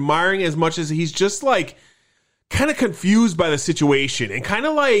he's admiring as much as he's just like kind of confused by the situation and kind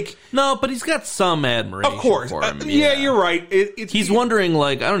of like... No, but he's got some admiration of course. For him. Yeah, you're right. He's wondering,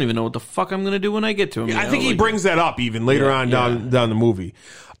 like, I don't even know what the fuck I'm going to do when I get to him. I think he brings that up even later on down the movie.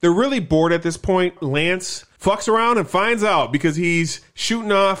 They're really bored at this point. Lance fucks around and finds out because he's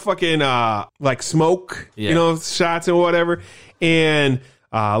shooting off fucking like smoke, shots and whatever, and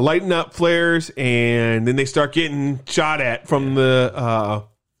lighting up flares, and then they start getting shot at from the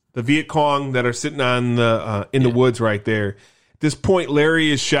Viet Cong that are sitting on the in the woods right there. At this point,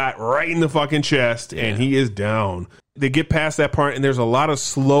 Larry is shot right in the fucking chest, and he is down. They get past that part, and there's a lot of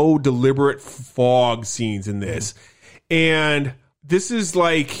slow, deliberate fog scenes in this. And this is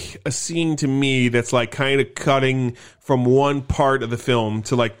like a scene to me that's like kind of cutting from one part of the film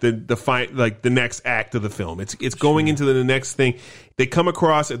to like the next act of the film. It's going into the next thing. They come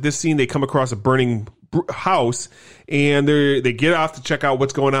across at this scene. They come across a burning house, and they get off to check out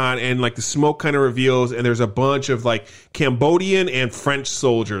what's going on, and like the smoke kind of reveals, and there's a bunch of like Cambodian and French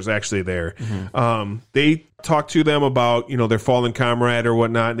soldiers actually there. They talk to them about their fallen comrade or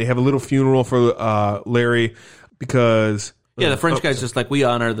whatnot, and they have a little funeral for Larry because the French guy's just like, we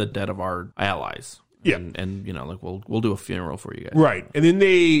honor the dead of our allies. Yeah, and like we'll do a funeral for you guys, right? And then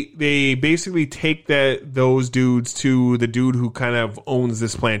they basically take those dudes to the dude who kind of owns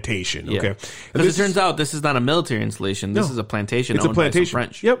this plantation. Okay, because it turns out this is not a military installation. This is a plantation. It's a plantation. By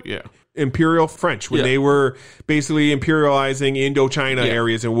some French. Yep. Yeah. Imperial French when they were basically imperializing Indochina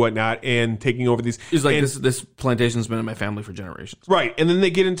areas and whatnot and taking over these. It's like this plantation's been in my family for generations, right? And then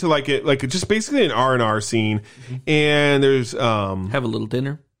they get into just basically an R&R scene, and there's have a little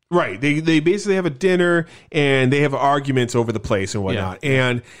dinner. Right. They basically have a dinner and they have arguments over the place and whatnot.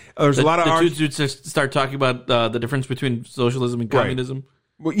 Yeah. And there's a lot of the two dudes start talking about the difference between socialism and communism. Right.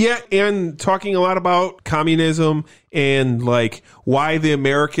 Well, yeah, and talking a lot about communism and like why the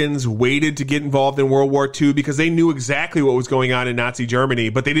Americans waited to get involved in World War II because they knew exactly what was going on in Nazi Germany,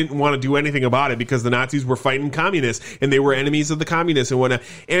 but they didn't want to do anything about it because the Nazis were fighting communists and they were enemies of the communists and whatnot.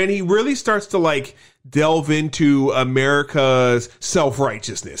 And he really starts to like delve into America's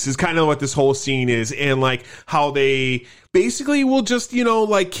self-righteousness is kind of what this whole scene is, and like how they basically will just,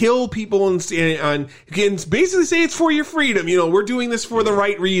 like kill people and basically say it's for your freedom. We're doing this for the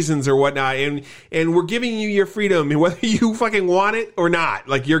right reasons or whatnot. And we're giving you your freedom, and whether you fucking want it or not,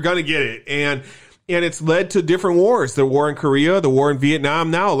 like you're going to get it. And it's led to different wars, the war in Korea, the war in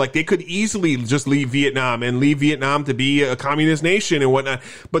Vietnam now. Like they could easily just leave Vietnam to be a communist nation and whatnot,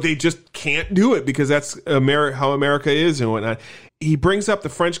 but they just can't do it because that's how America is and whatnot. He brings up the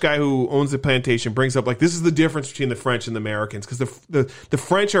French guy who owns the plantation, brings up like this is the difference between the French and the Americans because the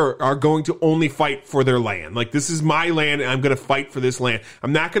French are going to only fight for their land. Like this is my land and I'm going to fight for this land.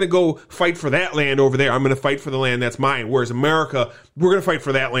 I'm not going to go fight for that land over there. I'm going to fight for the land that's mine. Whereas America, we're going to fight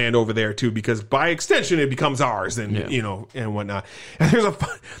for that land over there too because by extension it becomes ours and and whatnot. And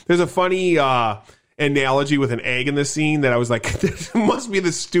there's a funny analogy with an egg in this scene that I was like, this must be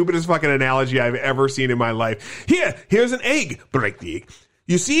the stupidest fucking analogy I've ever seen in my life. Here's an egg. Break the egg.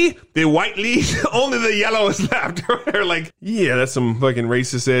 You see, the white leaves, only the yellow is left. They're like, yeah, that's some fucking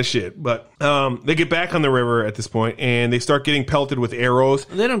racist ass shit. But they get back on the river at this point, and they start getting pelted with arrows.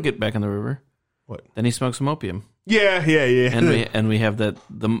 They don't get back on the river. What? Then he smokes some opium. Yeah. And we have the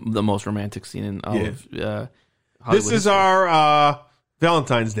most romantic scene in all of Hollywood. This is our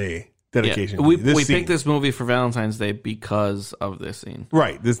Valentine's Day dedication. Yeah. We picked this movie for Valentine's Day because of this scene.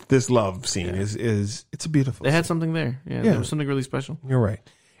 Right. This love scene is it's a beautiful They had something there. Yeah, there was something really special. You're right.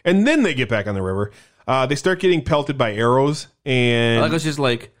 And then they get back on the river. They start getting pelted by arrows and I was just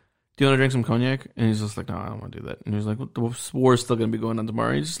like, do you want to drink some cognac? And he's just like, no, I don't want to do that. And he's like, well, the war's still going to be going on tomorrow.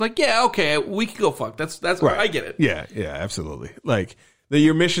 And he's just like, yeah, okay, we can go fuck. That's right. I get it. Yeah, absolutely. Like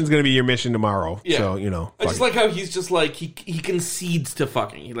your mission's going to be your mission tomorrow. Yeah. So, I just like how he's just like, he concedes to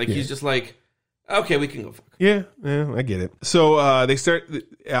fucking. He's just like, okay, we can go fuck. Yeah, I get it. So they start,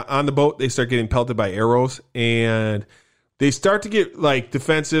 on the boat, they start getting pelted by arrows. And they start to get like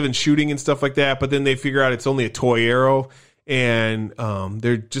defensive and shooting and stuff like that. But then they figure out it's only a toy arrow. And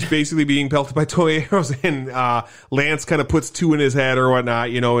they're just basically being pelted by toy arrows. And Lance kind of puts two in his head or whatnot,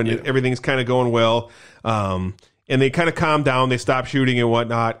 and everything's kind of going well. And they kind of calm down. They stop shooting and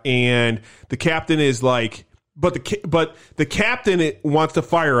whatnot. And the captain is like, but the captain wants to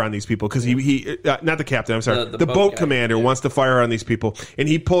fire on these people because he not the captain. I'm sorry, the boat commander wants to fire on these people, and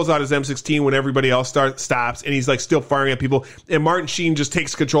he pulls out his M16 when everybody else stops, and he's like still firing at people. And Martin Sheen just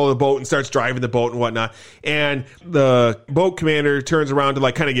takes control of the boat and starts driving the boat and whatnot. And the boat commander turns around to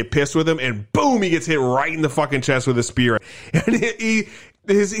like kind of get pissed with him, and boom, he gets hit right in the fucking chest with a spear. And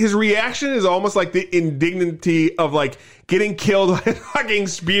his reaction is almost like the indignity of like getting killed by a fucking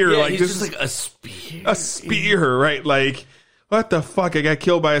spear. Yeah, like he's just like a spear. A spear, right? Like, what the fuck? I got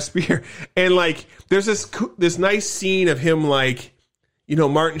killed by a spear. And like, there's this nice scene of him like,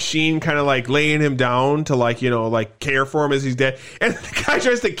 Martin Sheen kind of like laying him down to like, like care for him as he's dead. And the guy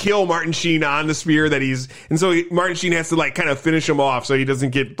tries to kill Martin Sheen on the spear and so Martin Sheen has to like kind of finish him off so he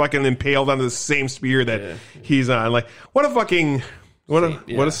doesn't get fucking impaled onto the same spear that he's on. Like, what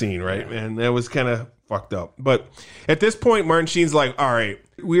a scene, right, man? That was kind of fucked up. But at this point, Martin Sheen's like, all right,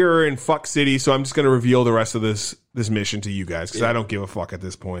 we're in fuck city, so I'm just going to reveal the rest of this mission to you guys because I don't give a fuck at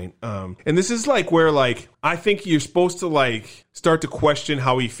this point. And this is like where like I think you're supposed to like start to question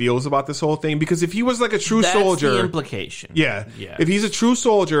how he feels about this whole thing, because if he was like a true soldier, that's the implication. Yeah. If he's a true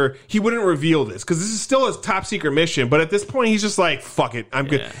soldier, he wouldn't reveal this because this is still a top secret mission. But at this point, he's just like, fuck it, I'm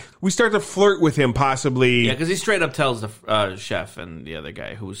good. We start to flirt with him, possibly. Yeah, because he straight up tells the chef and the other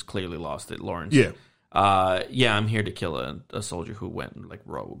guy who's clearly lost it, Lawrence. Yeah. I'm here to kill a soldier who went like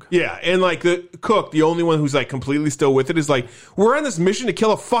rogue. Yeah, and like the cook, the only one who's like completely still with it, is like, we're on this mission to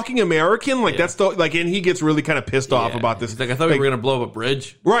kill a fucking American. Like that's the like, and he gets really kind of pissed off about this. He's like, I thought we were gonna blow up a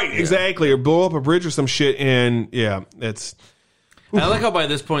bridge. Right, exactly, or blow up a bridge or some shit. And it's. I like how by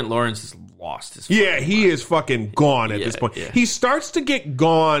this point Lawrence has lost his. He is fucking gone at this point. Yeah. He starts to get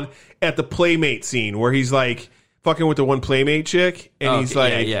gone at the Playmate scene where he's like fucking with the one Playmate chick, and he's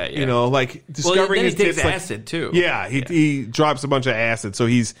like, like discovering his takes tits, acid too. Yeah, he drops a bunch of acid, so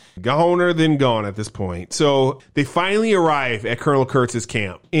he's goner than gone at this point. So they finally arrive at Colonel Kurtz's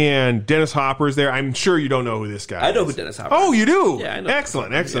camp, and Dennis Hopper's there. I'm sure you don't know who this guy is. I know who Dennis Hopper is. Oh, you do? Yeah, I know.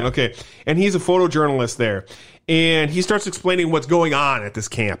 Excellent. Okay. And he's a photojournalist there. And he starts explaining what's going on at this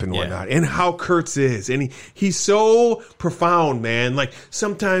camp and whatnot, and how Kurtz is. And he's so profound, man. Like,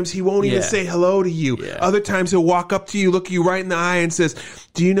 sometimes he won't even say hello to you. Yeah. Other times he'll walk up to you, look you right in the eye, and says,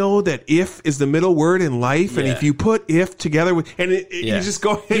 do you know that if is the middle word in life? And if you put if together with, and you just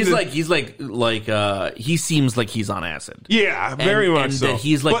go into, he seems like he's on acid. Yeah, very much so. That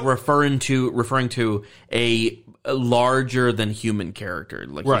he's referring to a larger than human character.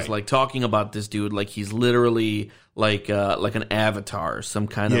 Like he's like talking about this dude like he's literally like an avatar, some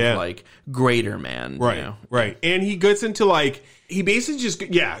kind of like greater man. Right. You know? Right. And he gets into he basically just,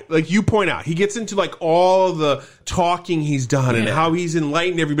 like you point out, he gets into all the talking he's done and how he's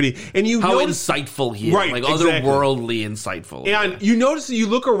enlightened everybody. And how insightful he is. Right. Like otherworldly insightful. And you notice that you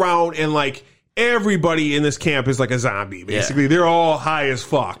look around and everybody in this camp is like a zombie, basically. They're all high as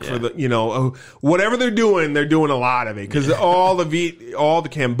fuck for the, whatever they're doing a lot of it. Cause all the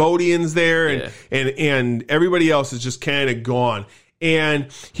Cambodians there and everybody else is just kind of gone. And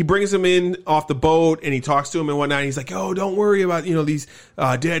he brings him in off the boat and he talks to him and whatnot. And he's like, oh, don't worry about, these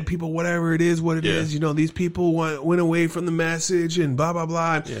dead people, whatever it is, these people went away from the message and blah, blah,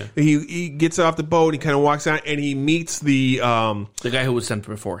 blah. Yeah. He gets off the boat, he kind of walks out and he meets the guy who was sent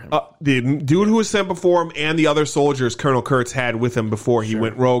before him. The dude who was sent before him and the other soldiers Colonel Kurtz had with him before he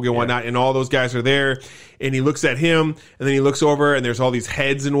went rogue and whatnot. And all those guys are there. And he looks at him and then he looks over and there's all these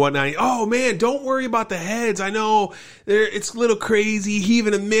heads and whatnot. Oh, man, don't worry about the heads. I know it's a little crazy. He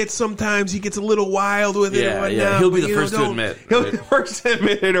even admits sometimes he gets a little wild with it. And whatnot. Yeah. He'll be the first to admit. He'll be the first to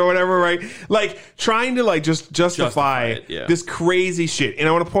admit it or whatever, right? Like trying to just justify this crazy shit. And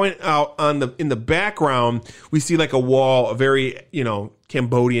I want to point out in the background, we see a wall, a very,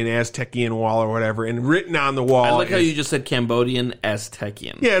 Cambodian, Aztecian wall or whatever, and written on the wall. I like how you just said Cambodian,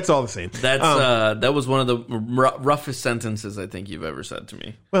 Aztecian. Yeah, it's all the same. That's that was one of the roughest sentences I think you've ever said to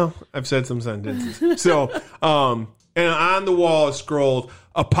me. Well, I've said some sentences. So, and on the wall is scrolled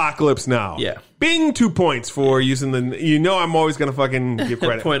 "Apocalypse Now." Yeah, bing, 2 points for using the. I'm always gonna fucking give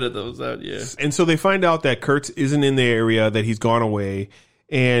credit. Pointed those out, yeah. And so they find out that Kurtz isn't in the area, that he's gone away,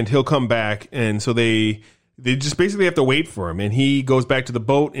 and he'll come back, and so they just basically have to wait for him. And he goes back to the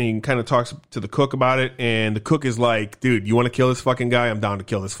boat and he kind of talks to the cook about it. And the cook is like, dude, you want to kill this fucking guy? I'm down to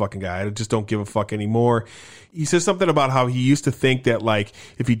kill this fucking guy. I just don't give a fuck anymore. He says something about how he used to think that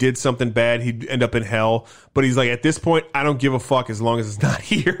if he did something bad, he'd end up in hell. But he's like, at this point, I don't give a fuck as long as it's not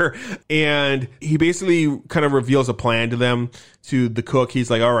here. And he basically kind of reveals a plan to them, to the cook. He's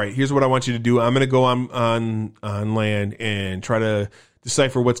like, all right, here's what I want you to do. I'm going to go on land and try to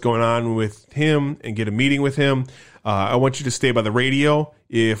decipher what's going on with him and get a meeting with him. I want you to stay by the radio.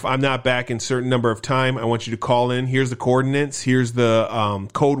 If I'm not back in a certain number of time, I want you to call in. Here's the coordinates. Here's the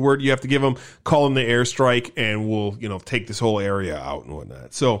code word you have to give him. Call in the airstrike, and we'll take this whole area out and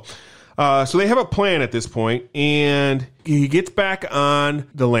whatnot. So they have a plan at this point, and he gets back on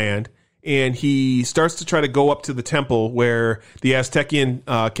the land. And he starts to try to go up to the temple where the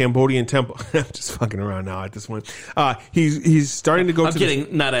Aztecian Cambodian temple. I'm just fucking around now at this point. He's starting to go. I'm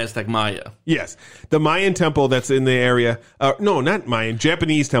kidding. Not Aztec, Maya. Yes, the Mayan temple that's in the area. No, not Mayan.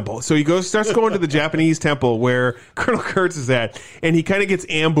 Japanese temple. So he starts going to the Japanese temple where Colonel Kurtz is at, and he kind of gets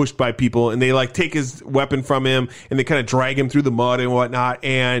ambushed by people, and they take his weapon from him, and they kind of drag him through the mud and whatnot,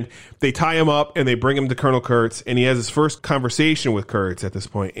 and they tie him up, and they bring him to Colonel Kurtz, and he has his first conversation with Kurtz at this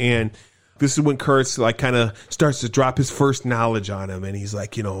point, and this is when Kurtz kind of starts to drop his first knowledge on him, and he's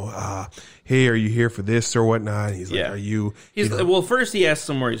like, hey, are you here for this or whatnot? And he's like, are you? Well, first he asks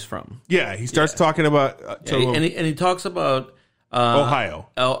him where he's from. Yeah, he starts talking about, and he talks about Ohio,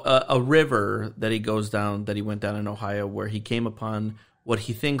 a river that he went down in Ohio, where he came upon what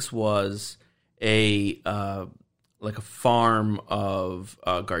he thinks was a farm of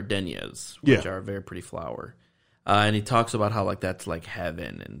gardenias, which are a very pretty flower. And he talks about how that's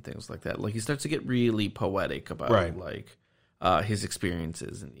heaven and things like that. He starts to get really poetic about his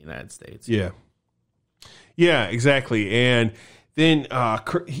experiences in the United States. Yeah, exactly. And then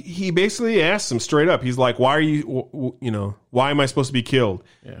he basically asks him straight up. He's like, "Why are you? Why am I supposed to be killed?"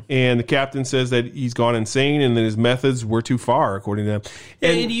 Yeah. And the captain says that he's gone insane and that his methods were too far, according to them.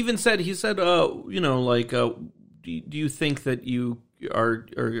 And he even said, do you think that you are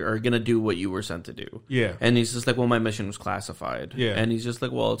going to do what you were sent to do? Yeah. And he's just like, well, my mission was classified. Yeah. And he's just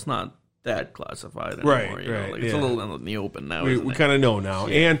like, well, it's not that classified anymore. Right. It's a little in the open now. We kind of know now.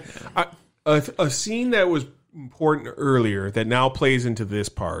 Yeah. And a scene that was important earlier that now plays into this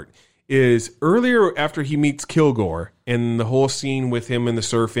part is earlier after he meets Kilgore and the whole scene with him and the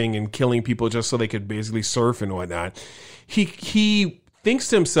surfing and killing people just so they could basically surf and whatnot. He thinks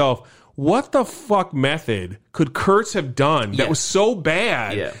to himself, what the fuck method could Kurtz have done that was so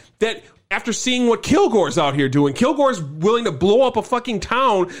bad that after seeing what Kilgore's out here doing. Kilgore's willing to blow up a fucking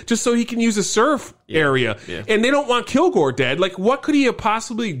town just so he can use a surf area. Yeah. And they don't want Kilgore dead. Like, what could he have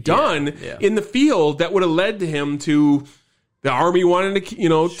possibly done in the field that would have led to him to the army wanting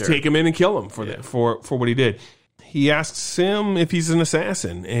to, take him in and kill him for what he did? He asks him if he's an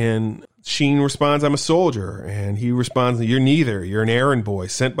assassin, and Sheen responds, "I'm a soldier." And he responds, "You're neither. You're an errand boy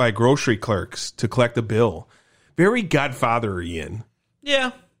sent by grocery clerks to collect a bill." Very Godfather-ian.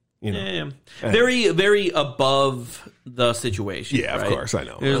 Yeah. Very, very above the situation. Yeah, of course, I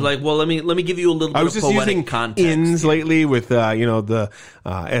know. It was like, well, let me give you a little bit of poetic context. Ins lately with the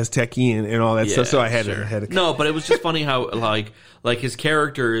Aztecian and all that stuff. So I had to. No, but it was just funny how like his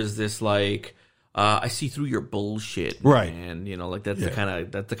character is this like. I see through your bullshit, right? And that's the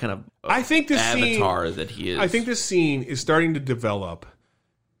kind of I think this avatar scene, that he is. I think this scene is starting to develop.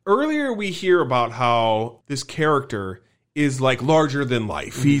 Earlier, we hear about how this character is like larger than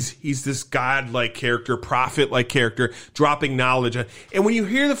life. Mm-hmm. He's this godlike character, prophet-like character, dropping knowledge. And when you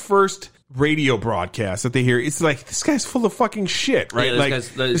hear the first radio broadcast that they hear, it's like, this guy's full of fucking shit, right? Like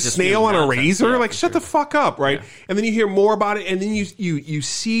the snail on a razor, like shut the fuck up, right? Yeah. And then you hear more about it, and then you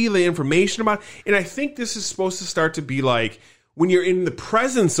see the information about it. And I think this is supposed to start to be like, when you're in the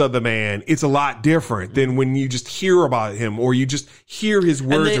presence of the man, it's a lot different than when you just hear about him or you just hear his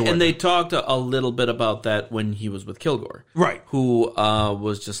words. And they talked a little bit about that when he was with Kilgore, right? Who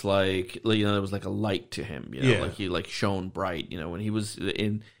was just like, there was like a light to him, like he like shone bright. When he was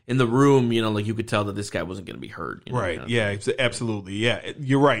in the room, like you could tell that this guy wasn't going to be hurt. Right? Yeah, absolutely. Yeah,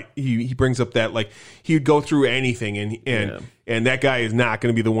 you're right. He brings up that like he would go through anything, and that guy is not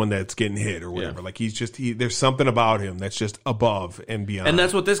going to be the one that's getting hit or whatever. Yeah. Like he's just there's something about him that's just above and beyond. And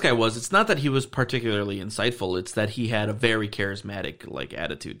that's what this guy was. It's not that he was particularly insightful. It's that he had a very charismatic like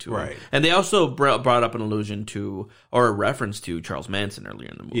attitude to him. And they also brought up an allusion to or a reference to Charles Manson earlier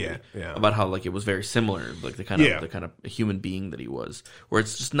in the movie. Yeah. About how like it was very similar, like the kind of human being that he was. Where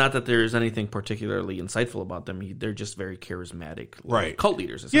it's just not that there's anything particularly insightful about them. They're just very charismatic, like, cult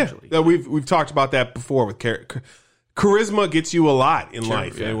leaders essentially. Yeah, we've talked about that before with charisma gets you a lot in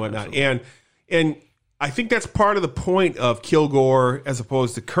life and whatnot. Absolutely. And I think that's part of the point of Kilgore as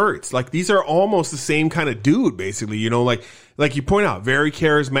opposed to Kurtz. Like these are almost the same kind of dude, basically. Like you point out, very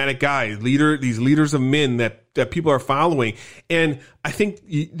charismatic guy, these leaders of men that people are following. And I think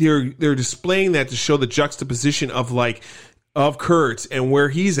they're displaying that to show the juxtaposition of Kurtz and where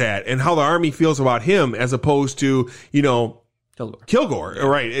he's at and how the army feels about him as opposed to, Kilgore.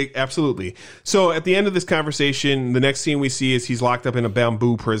 Right, absolutely. So at the end of this conversation, the next scene we see is he's locked up in a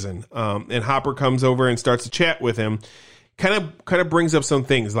bamboo prison. And Hopper comes over and starts to chat with him. Kind of brings up some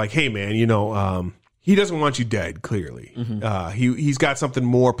things like, hey man, he doesn't want you dead, clearly. Mm-hmm. He's got something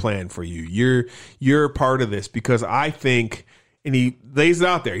more planned for you. You're part of this because I think, and he lays it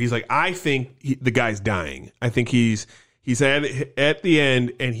out there. He's like, I think the guy's dying. I think he's at the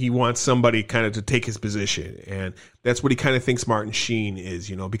end and he wants somebody kind of to take his position. And that's what he kind of thinks Martin Sheen is,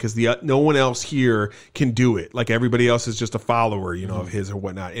 because no one else here can do it. Like everybody else is just a follower, of his or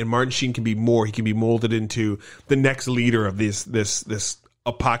whatnot. And Martin Sheen can be more. He can be molded into the next leader of this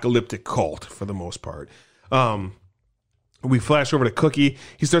apocalyptic cult for the most part. We flash over to Cookie.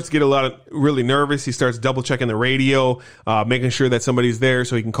 He starts to get really nervous. He starts double checking the radio, making sure that somebody's there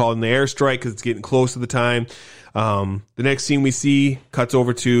so he can call in the airstrike because it's getting close to the time. The next scene we see cuts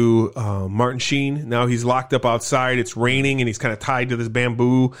over to Martin Sheen. Now he's locked up outside. It's raining and he's kind of tied to this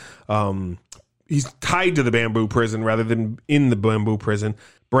bamboo. He's tied to the bamboo prison rather than in the bamboo prison.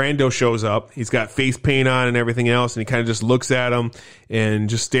 Brando shows up. He's got face paint on and everything else, and he kind of just looks at him and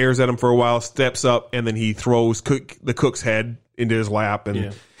just stares at him for a while, steps up, and then he throws the cook's head into his lap.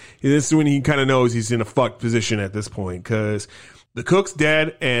 And this is when he kind of knows he's in a fucked position at this point because the cook's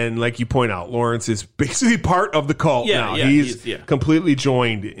dead, and like you point out, Lawrence is basically part of the cult now. He's completely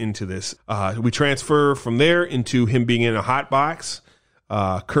joined into this. We transfer from there into him being in a hot box.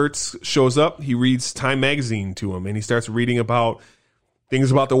 Kurtz shows up. He reads Time magazine to him, and he starts reading about things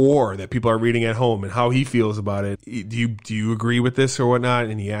about the war that people are reading at home and how he feels about it. Do you agree with this or whatnot?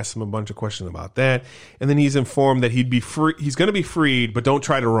 And he asks him a bunch of questions about that. And then he's informed that he'd be free. He's going to be freed, but don't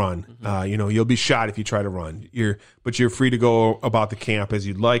try to run. Mm-hmm. You'll be shot if you try to run. But you're free to go about the camp as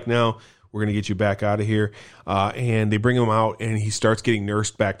you'd like now. We're going to get you back out of here. And they bring him out, and he starts getting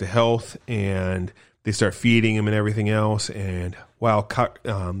nursed back to health, and they start feeding him and everything else. And while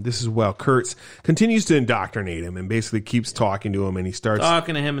Kurtz continues to indoctrinate him and basically keeps talking to him, and he starts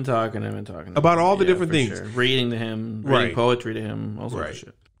talking to him about all the different things, reading to him, reading poetry to him, all sorts of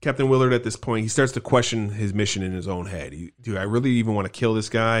shit. Captain Willard at this point, he starts to question his mission in his own head. Do I really even want to kill this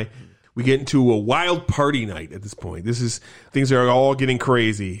guy? we get into a wild party night at this point. Things are all getting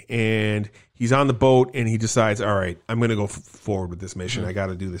crazy, and he's on the boat, and he decides, all right, I'm going to go forward with this mission. I got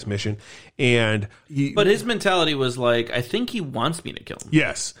to do this mission. But his mentality was like, I think he wants me to kill him.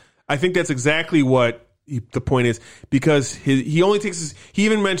 Yes. I think that's exactly what the point is, because he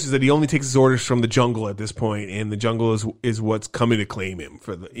even mentions that he only takes his orders from the jungle at this point, and the jungle is what's coming to claim him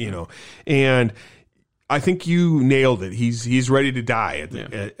for and I think you nailed it. He's ready to die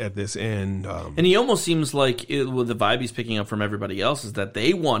at this, and he almost seems like the vibe he's picking up from everybody else is that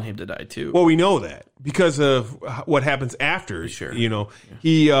they want him to die too. Well, we know that because of what happens after. Sure,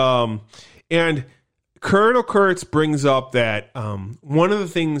 he and Colonel Kurtz brings up that one of the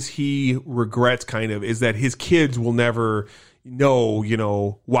things he regrets kind of is that his kids will never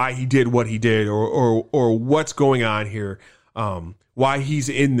know, why he did what he did or what's going on here, why he's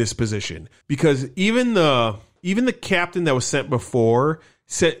in this position. Because even the captain that was sent before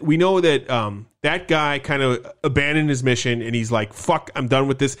said, we know that that guy kind of abandoned his mission, and he's like, fuck, I'm done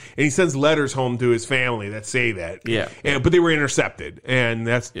with this. And he sends letters home to his family that say that. Yeah. But they were intercepted. And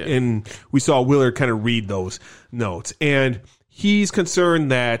and we saw Willard kind of read those notes. And he's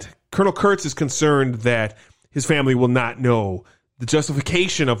concerned that Colonel Kurtz is concerned that his family will not know the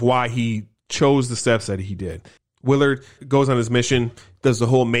justification of why he chose the steps that he did. Willard goes on his mission, does the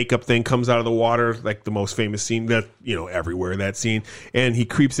whole makeup thing, comes out of the water, like the most famous scene that, everywhere, that scene. And he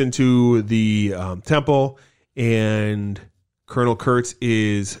creeps into the temple, and Colonel Kurtz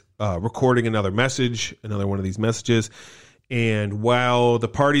is recording another one of these messages. And while the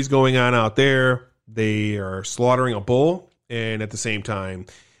party's going on out there, they are slaughtering a bull. And at the same time,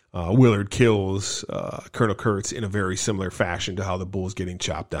 Willard kills Colonel Kurtz in a very similar fashion to how the bull's getting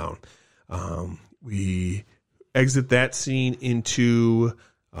chopped down. We exit that scene into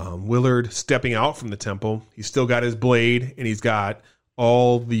Willard stepping out from the temple. He's still got his blade, and he's got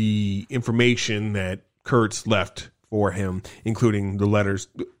all the information that Kurtz left for him, including the letters.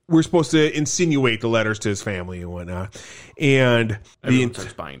 We're supposed to insinuate the letters to his family and whatnot. And everyone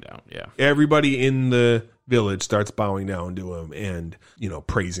starts bowing down. Yeah. Everybody in the village starts bowing down to him and,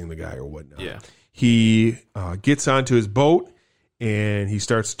 praising the guy or whatnot. Yeah. He gets onto his boat, and he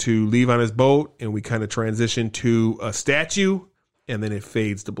starts to leave on his boat, and we kind of transition to a statue, and then it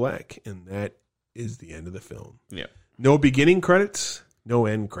fades to black. And that is the end of the film. Yeah. No beginning credits, no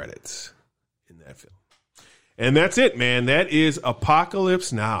end credits in that film. And that's it, man. That is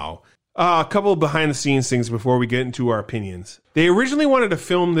Apocalypse Now. A couple of behind-the-scenes things before we get into our opinions. They originally wanted to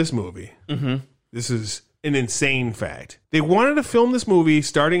film this movie. Mm-hmm. This is an insane fact. They wanted to film this movie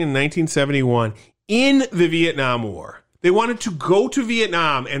starting in 1971 in the Vietnam War. They wanted to go to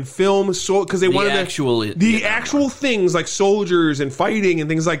Vietnam and film because they wanted the actual things like soldiers and fighting and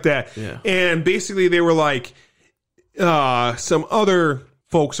things like that. Yeah. And basically they were like, some other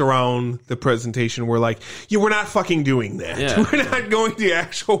folks around the presentation were like, yeah, we're not fucking doing that. Yeah. We're not going to the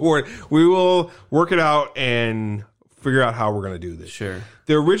actual war. We will work it out and figure out how we're going to do this. Sure.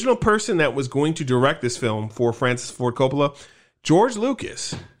 The original person that was going to direct this film for Francis Ford Coppola, George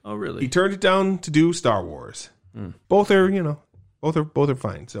Lucas. Oh, really? He turned it down to do Star Wars. Both are, both are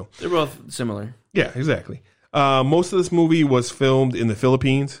fine. So they're both similar. Yeah, exactly. Most of this movie was filmed in the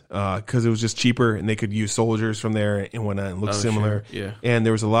Philippines because it was just cheaper, and they could use soldiers from there and whatnot and look similar. Sure. Yeah. And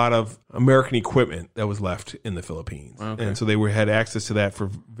there was a lot of American equipment that was left in the Philippines, and so they had access to that for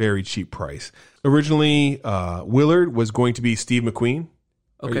very cheap price. Originally, Willard was going to be Steve McQueen.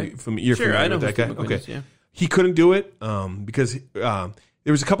 Okay, You're familiar with that guy. Okay, yeah. He couldn't do it because.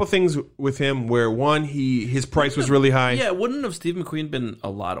 There was a couple things with him where, one, his price was really high. Yeah, wouldn't have Steve McQueen been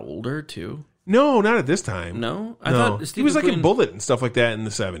a lot older, too? No, not at this time. No? I thought he was like in Bullet and stuff like that in the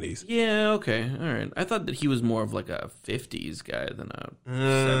 70s. Yeah, okay. All right. I thought that he was more of like a 50s guy than a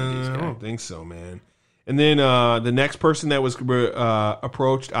 70s guy. I don't think so, man. And then the next person that was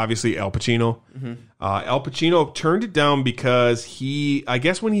approached, obviously Al Pacino. Mm-hmm. Al Pacino turned it down because I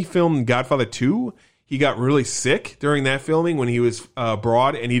guess when he filmed Godfather 2, he got really sick during that filming when he was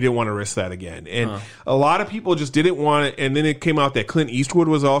abroad, and he didn't want to risk that again. And a lot of people just didn't want it. And then it came out that Clint Eastwood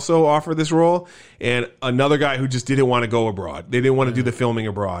was also offered this role, and another guy who just didn't want to go abroad. They didn't want to do the filming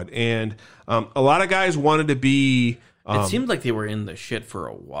abroad. And a lot of guys wanted to be... it seemed like they were in the shit for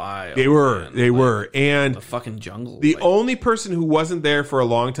a while. They were. Man. They were. And the fucking jungle. The only person who wasn't there for a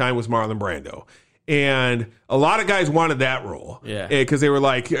long time was Marlon Brando. And a lot of guys wanted that role. Yeah. Because they were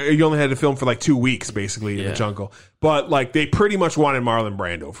like, you only had to film for like 2 weeks, basically, in the jungle. But like, they pretty much wanted Marlon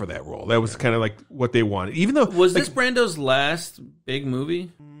Brando for that role. That was kind of like what they wanted. Even though... Was this Brando's last big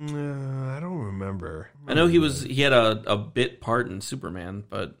movie? I don't remember. I know he had a bit part in Superman,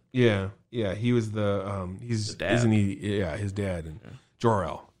 but... Yeah. He was the... the dad. Isn't he? Yeah, his dad. And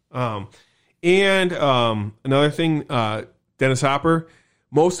Jor-El. And another thing, Dennis Hopper,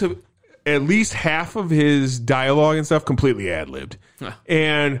 at least half of his dialogue and stuff completely ad-libbed. Huh.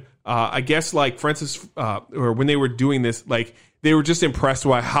 And I guess, like, for instance, or when they were doing this, like, they were just impressed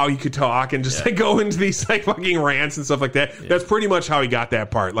by how he could talk and just like go into these like fucking rants and stuff like that. Yeah. That's pretty much how he got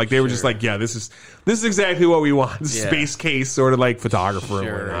that part. Like, they were just like, yeah, this is exactly what we want. Space case sort of like photographer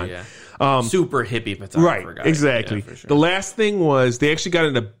and whatnot. Yeah. Super hippie photographer guy. Exactly. Yeah, for sure. The last thing was they actually got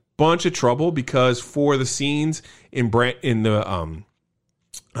in a bunch of trouble because for the scenes in the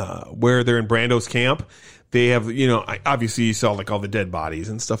where they're in Brando's camp, they have, obviously you saw like all the dead bodies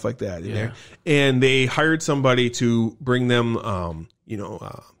and stuff like that in there. And they hired somebody to bring them,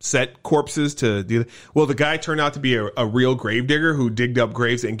 set corpses to do that. Well, the guy turned out to be a real gravedigger who digged up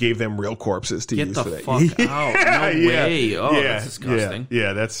graves and gave them real corpses to use for that. Get the fuck out. No way. Oh, that's disgusting.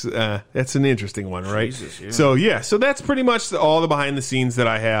 Yeah, that's an interesting one, right? Jesus, So that's pretty much all the behind the scenes that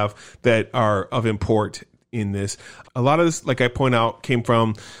I have that are of import in this. A lot of this, like I point out, came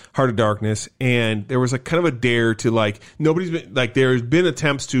from Heart of Darkness, and there was a kind of a dare to like, there's been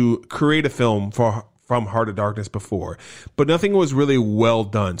attempts to create a film from Heart of Darkness before, but nothing was really well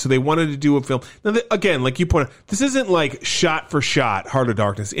done. So they wanted to do a film. Now, again, like you point out, this isn't like shot for shot Heart of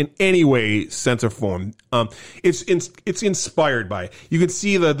Darkness in any way, sense or form. It's inspired by it. You can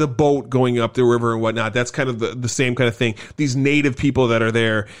see the boat going up the river and whatnot. That's kind of the same kind of thing. These native people that are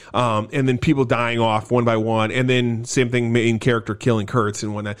there, and then people dying off one by one, and then same thing, main character killing Kurtz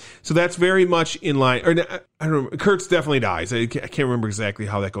and whatnot. So that's very much in line. Or I don't know. Kurtz definitely dies. I can't remember exactly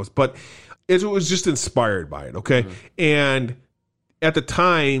how that goes, but it was just inspired by it, okay? Mm-hmm. And at the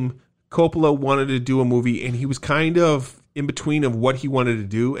time, Coppola wanted to do a movie, and he was kind of in between of what he wanted to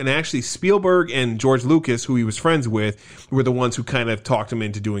do. And actually, Spielberg and George Lucas, who he was friends with, were the ones who kind of talked him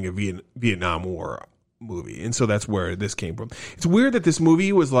into doing a Vietnam War movie. And so that's where this came from. It's weird that this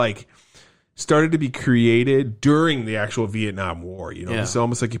movie was like started to be created during the actual Vietnam War, It's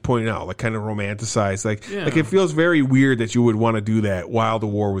almost like you pointed out, like kind of romanticized, like it feels very weird that you would want to do that while the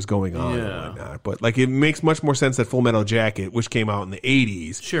war was going on and whatnot. But like it makes much more sense that Full Metal Jacket, which came out in the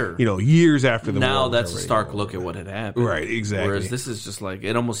 80s, years after the war. Now that's a stark look at what had happened. Right, exactly. Whereas this is just like,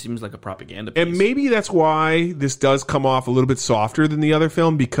 it almost seems like a propaganda piece. And maybe that's why this does come off a little bit softer than the other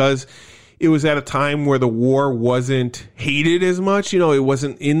film, because it was at a time where the war wasn't hated as much. It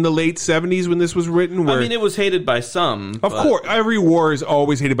wasn't in the late 70s when this was written. I mean, it was hated by some. Of course. Every war is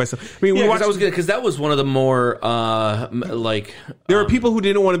always hated by some. I mean, because that was one of the more, there are people who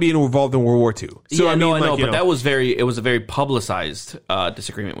didn't want to be involved in World War II. So, I know, but that was it was a very publicized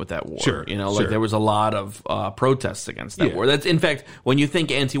disagreement with that war. Sure. There was a lot of protests against that war. That's, in fact, when you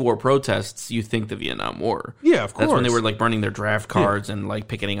think anti-war protests, you think the Vietnam War. Yeah, of course. That's when they were like burning their draft cards and like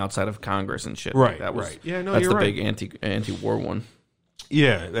picketing outside of Congress and shit. Right, that was, right. Yeah, no, that's you're the right. big anti-war one.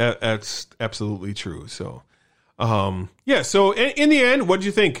 Yeah, that's absolutely true. So, so in the end, what did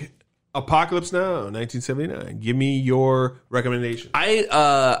you think? Apocalypse Now, 1979. Give me your recommendation.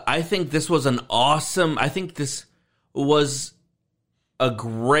 I think this was I think this was a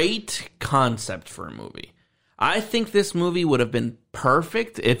great concept for a movie. I think this movie would have been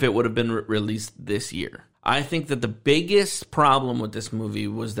perfect if it would have been released this year. I think that the biggest problem with this movie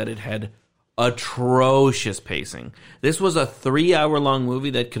was that it had atrocious pacing. This was a 3-hour-long movie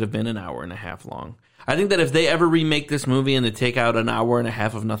that could have been an hour and a half long. I think that if they ever remake this movie and they take out an hour and a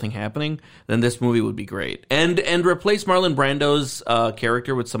half of nothing happening, then this movie would be great. And replace Marlon Brando's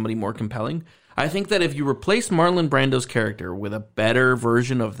character with somebody more compelling. I think that if you replace Marlon Brando's character with a better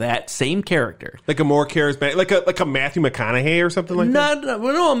version of that same character, like a more charismatic, like a Matthew McConaughey or something like that.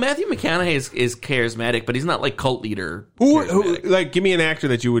 No, Matthew McConaughey is charismatic, but he's not like cult leader. Who like give me an actor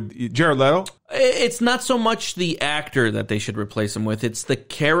that you would? Jared Leto. It's not so much the actor that they should replace him with; it's the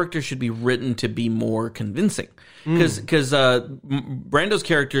character should be written to be more convincing. Because Brando's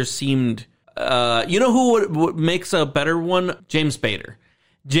character seemed, who makes a better one? James Spader.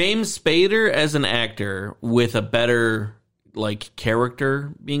 James Spader as an actor with a better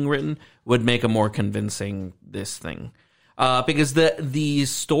character being written would make a more convincing this thing. Because the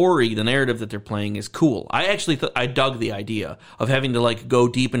story, the narrative that they're playing is cool. I actually I dug the idea of having to go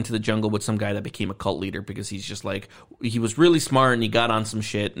deep into the jungle with some guy that became a cult leader because he's just he was really smart and he got on some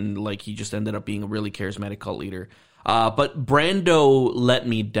shit and he just ended up being a really charismatic cult leader. But Brando let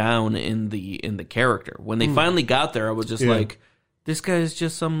me down in the character. When they finally got there, I was just this guy is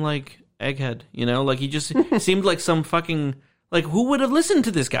just some egghead, he just seemed like some fucking who would have listened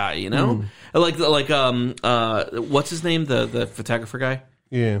to this guy, what's his name, the photographer guy?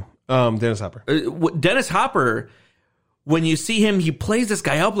 Yeah, Dennis Hopper. Dennis Hopper when you see him, he plays this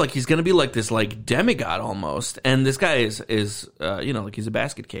guy up like he's going to be like this like demigod almost. And this guy is like he's a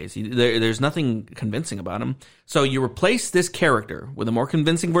basket case. There's nothing convincing about him. So you replace this character with a more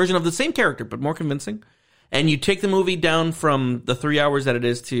convincing version of the same character, but more convincing. And you take the movie down from the 3 hours that it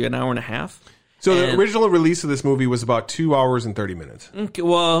is to an hour and a half. So the original release of this movie was about 2 hours and 30 minutes. Okay,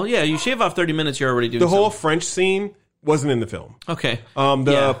 well, yeah, you shave off 30 minutes, you're already doing the whole French scene wasn't in the film. Okay.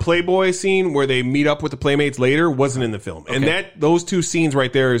 The Playboy scene where they meet up with the Playmates later wasn't in the film. Okay. And those two scenes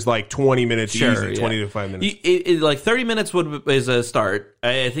right there is like 20 minutes easy, 20 to 5 minutes. Like 30 minutes is a start.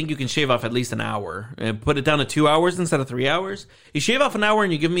 I think you can shave off at least an hour and put it down to 2 hours instead of 3 hours. You shave off an hour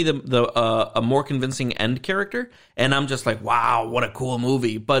and you give me a more convincing end character, and I'm just like, wow, what a cool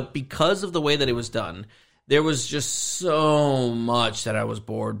movie. But because of the way that it was done, there was just so much that I was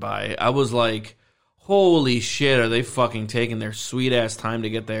bored by. I was like, holy shit, are they fucking taking their sweet ass time to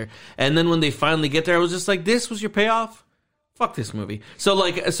get there? And then when they finally get there, I was just like, this was your payoff? Fuck this movie. So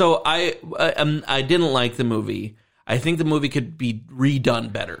I didn't like the movie. I think the movie could be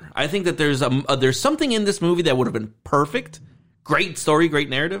redone better. I think that there's something in this movie that would have been perfect. Great story, great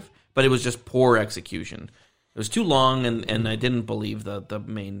narrative, but it was just poor execution. It was too long, and I didn't believe the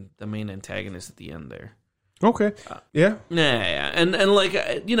main antagonist at the end there. Okay. Yeah. Yeah. And like,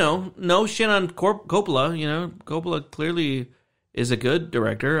 no shit on Coppola. Coppola clearly is a good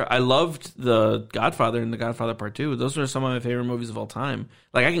director. I loved The Godfather and The Godfather Part 2. Those are some of my favorite movies of all time.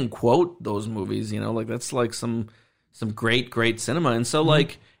 Like, I can quote those movies, like that's like some great, great cinema. And so,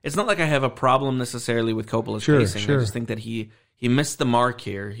 like, it's not like I have a problem necessarily with Coppola's pacing. I just think that he missed the mark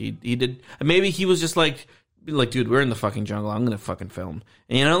here. He did. Maybe he was just like, dude, we're in the fucking jungle. I'm going to fucking film.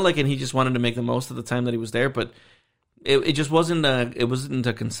 And, and he just wanted to make the most of the time that he was there. But it just wasn't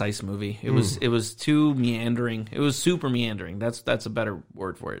a concise movie. It was too meandering. It was super meandering. That's a better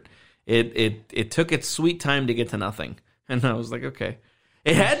word for it. It took its sweet time to get to nothing. And I was like, okay.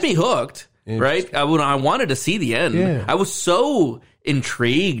 It had me hooked, right? I wanted to see the end. Yeah. I was so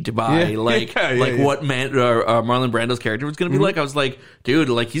intrigued by what Marlon Brando's character was going to be like. I was like, dude,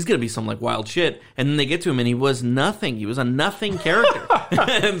 like he's going to be some like wild shit. And then they get to him and he was nothing. He was a nothing character.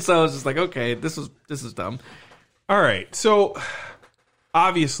 And so I was just like, okay, this is dumb. All right. So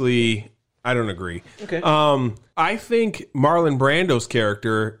obviously I don't agree. Okay. I think Marlon Brando's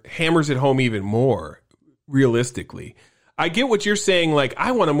character hammers it home even more realistically. I get what you're saying. Like,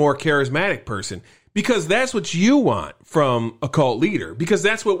 I want a more charismatic person. Because that's what you want from a cult leader. Because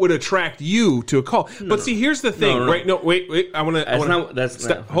that's what would attract you to a cult. Here's the thing, right? No, wait. I want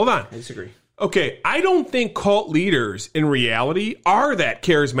to. Hold on. I disagree. Okay, I don't think cult leaders in reality are that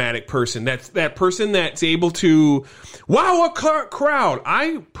charismatic person. That's that person that's able to wow a crowd.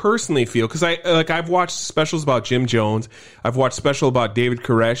 I personally feel, because I've watched specials about Jim Jones, I've watched specials about David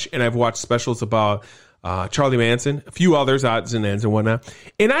Koresh, and I've watched specials about Charlie Manson, a few others, odds and ends and whatnot.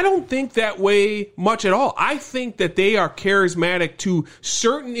 And I don't think that way much at all. I think that they are charismatic to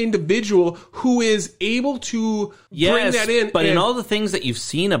certain individual who is able to bring that in. But in all the things that you've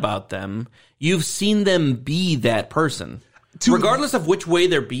seen about them, you've seen them be that person. Regardless of which way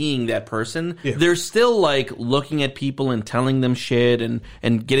they're being that person, they're still like looking at people and telling them shit and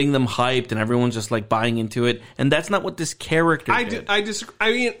getting them hyped, and everyone's just like buying into it. And that's not what this character did.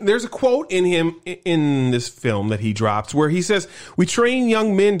 I mean, there's a quote in him in this film that he drops where he says, "We train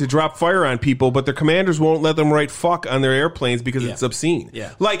young men to drop fire on people, but their commanders won't let them write fuck on their airplanes because it's obscene."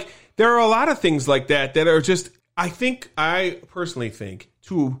 Yeah. Like, there are a lot of things like that are just, I personally think,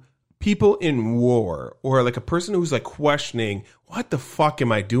 to people in war, or like a person who's like questioning, what the fuck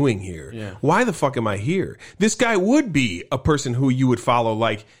am I doing here? Yeah. Why the fuck am I here? This guy would be a person who you would follow,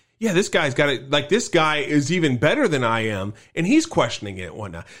 like, yeah, this guy's got it. Like, this guy is even better than I am, and he's questioning it and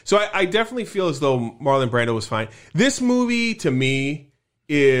whatnot. So I definitely feel as though Marlon Brando was fine. This movie, to me,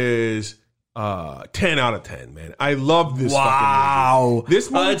 is 10 out of 10, man. I love this fucking movie. This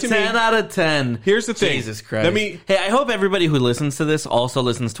movie to 10 out of 10. Here's the thing. Jesus Christ. Hey, I hope everybody who listens to this also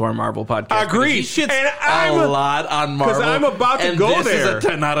listens to our Marvel podcast. Agreed. He shits a lot on Marvel. Because I'm about to go there. This is a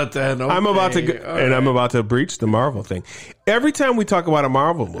 10 out of 10. Okay. I'm about to go, and I'm about to breach the Marvel thing. Every time we talk about a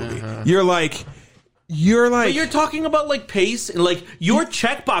Marvel movie, you're like, but you're talking about like pace, and like your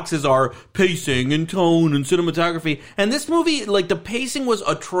check boxes are pacing and tone and cinematography, and this movie, like, the pacing was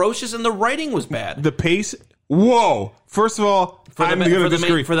atrocious and the writing was bad. The pace, whoa! First of all, I'm going to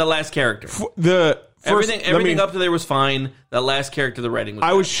disagree. For the last character, everything up to there was fine. That last character, the writing was bad.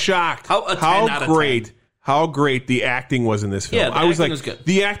 I was shocked how great the acting was in this film. Yeah, the acting was good.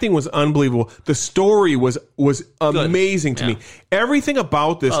 The acting was unbelievable. The story was amazing to me. Everything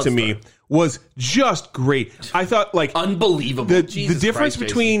about this to me was just great. I thought, like, unbelievable. The difference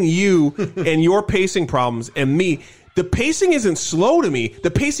between you and your pacing problems and me, the pacing isn't slow to me.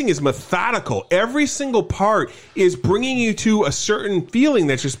 The pacing is methodical. Every single part is bringing you to a certain feeling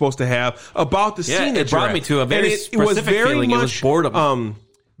that you're supposed to have about the scene. It brought me to a very specific feeling. It was boredom.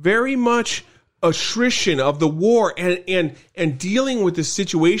 Very much attrition of the war and dealing with the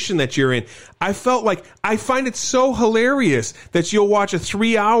situation that you're in. I felt like, I find it so hilarious that you'll watch a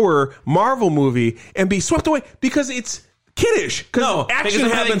 3-hour Marvel movie and be swept away because it's kiddish, because action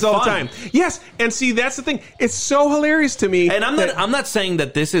happens all the time. Yes, and see, that's the thing. It's so hilarious to me. And I'm not saying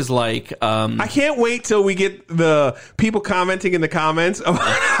that this is like. I can't wait till we get the people commenting in the comments about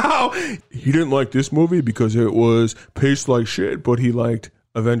how he didn't like this movie because it was paced like shit, but he liked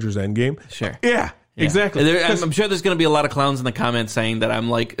Avengers Endgame. Sure. Yeah. Exactly. I'm sure there's going to be a lot of clowns in the comments saying that I'm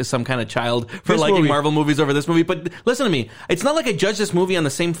like some kind of child for liking Marvel movies over this movie. But listen to me. It's not like I judge this movie on the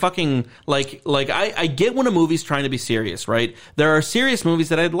same fucking, like I get when a movie's trying to be serious, right? There are serious movies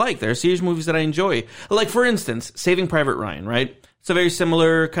that I'd like. There are serious movies that I enjoy. Like, for instance, Saving Private Ryan, right? It's a very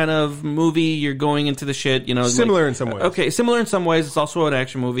similar kind of movie. You're going into the shit, you know. Similar in some ways. Okay, similar in some ways. It's also an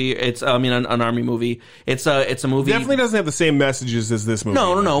action movie. It's, an army movie. It's a movie. Definitely doesn't have the same messages as this movie.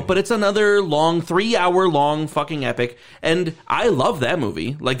 No. But it's another long, 3-hour long fucking epic. And I love that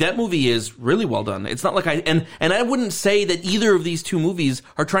movie. Like, that movie is really well done. It's not like and I wouldn't say that either of these two movies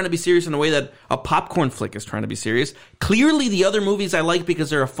are trying to be serious in the way that a popcorn flick is trying to be serious. Clearly, the other movies I like because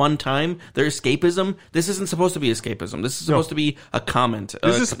they're a fun time. They're escapism. This isn't supposed to be escapism. This is supposed to be a comment.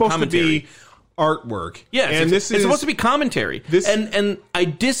 This is supposed to be artwork. Yeah, and it's supposed to be commentary. And I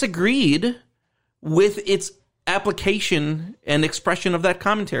disagreed with its application and expression of that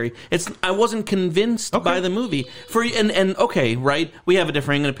commentary. I wasn't convinced by the movie. Okay, right? We have a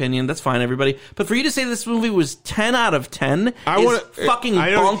differing opinion. That's fine, everybody. But for you to say this movie was 10 out of 10 is fucking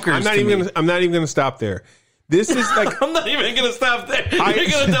bonkers. I'm not even going to stop there. This is like I'm not even going to stop there. You're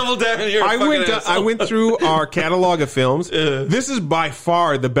going to double down here. I went through our catalog of films. This is by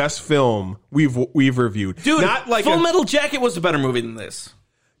far the best film we've reviewed. Dude, not like Full Metal Jacket was a better movie than this.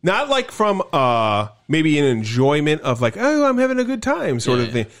 Not like from maybe an enjoyment of like, oh, I'm having a good time sort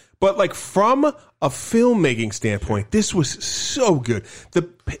of thing. But like from a filmmaking standpoint, this was so good.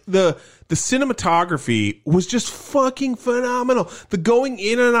 The cinematography was just fucking phenomenal. The going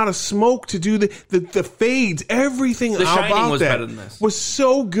in and out of smoke to do the fades, everything The Shining about was that better than this. was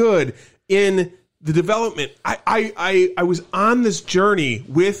so good in the development. I was on this journey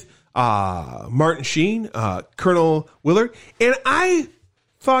with Martin Sheen, Colonel Willard, and I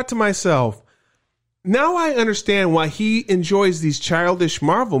thought to myself, now I understand why he enjoys these childish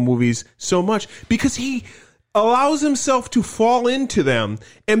Marvel movies so much, because he allows himself to fall into them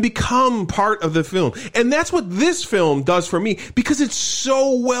and become part of the film. And that's what this film does for me, because it's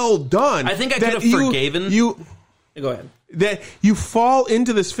so well done. I think I could have forgiven you. Go ahead. That you fall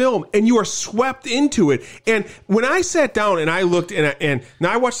into this film and you are swept into it. And when I sat down and I looked and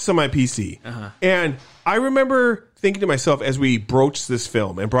now I watched this on my PC, and I remember thinking to myself as we broached this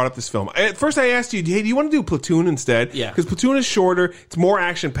film and brought up this film. At first I asked you, hey, do you want to do Platoon instead? Yeah. Because Platoon is shorter, it's more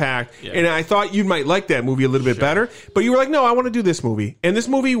action-packed, and I thought you might like that movie a little bit better. But you were like, no, I want to do this movie. And this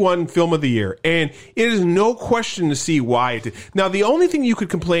movie won Film of the Year. And it is no question to see why it did. Now, the only thing you could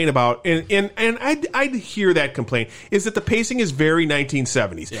complain about, and I'd hear that complaint, is that the pacing is very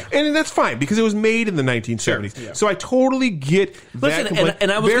 1970s. Yeah. And that's fine, because it was made in the 1970s. Sure. Yeah. So I totally get that complaint.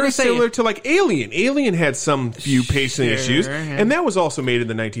 And I was very say, similar to like Alien. Alien had some few pacing issues, and that was also made in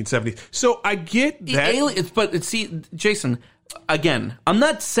the 1970s. So I get that. But see, Jason, again, I'm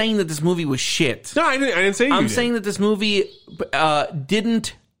not saying that this movie was shit. No, I didn't say you I'm did. saying that this movie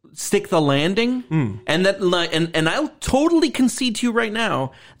didn't stick the landing, and that, and I'll totally concede to you right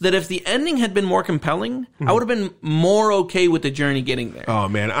now that if the ending had been more compelling, I would have been more okay with the journey getting there. Oh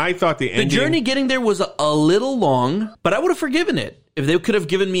man, I thought the journey getting there was a little long, but I would have forgiven it if they could have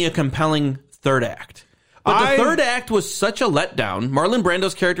given me a compelling third act. But the third act was such a letdown. Marlon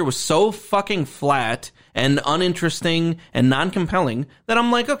Brando's character was so fucking flat and uninteresting and non-compelling that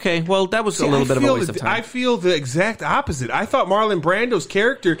I'm like, okay, well, that was a little bit of a waste of time. I feel the exact opposite. I thought Marlon Brando's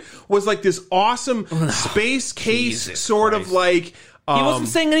character was like this awesome space case sort of like... he wasn't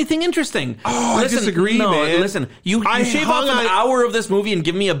saying anything interesting. I disagree, man. Listen, you shave off an hour of this movie and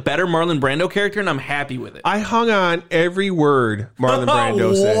give me a better Marlon Brando character, and I'm happy with it. I hung on every word Marlon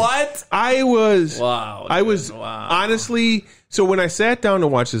Brando said. What? I was honestly... So when I sat down to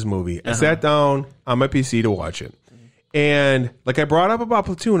watch this movie, I sat down on my PC to watch it. And like I brought up about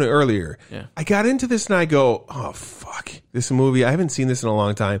Platoon earlier, I got into this and I go, oh, fuck, this movie, I haven't seen this in a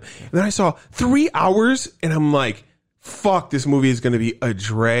long time. And then I saw 3 hours and I'm like, fuck, this movie is going to be a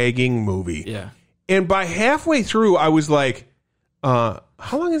dragging movie. Yeah. And by halfway through, I was like,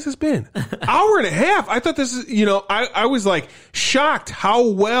 how long has this been? Hour and a half. I thought this is, I was like shocked how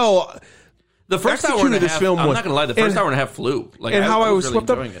well the first hour and a half. I'm not gonna lie, the first hour and a half flew. Like, and how I was really swept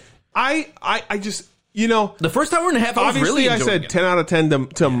up. It. I just, the first hour and a half, I was really enjoying I said 10 out of 10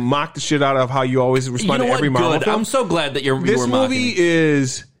 to mock the shit out of how you always respond to every Marvel film. I'm so glad that you were This movie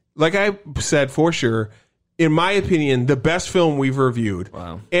is, like I said, for sure, in my opinion, the best film we've reviewed.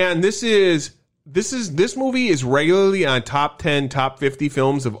 Wow. And this movie is regularly on top 10, top 50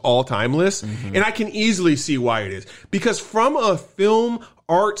 films of all time lists. Mm-hmm. And I can easily see why it is. Because from a film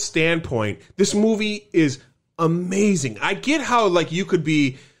art standpoint, this movie is amazing. I get how, like, you could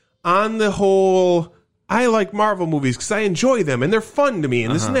be on the whole, I like Marvel movies because I enjoy them and they're fun to me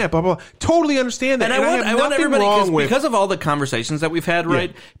and this and that, blah, blah, blah. Totally understand that. And I want everybody, because of all the conversations that we've had,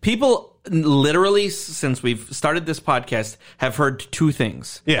 right? People literally, since we've started this podcast, have heard two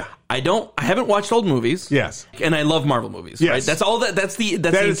things. Yeah. I haven't watched old movies. Yes. And I love Marvel movies. Yes. Right? That's the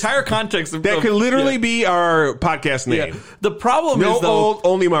entire context of that could literally be our podcast name. Yeah. The problem is, though,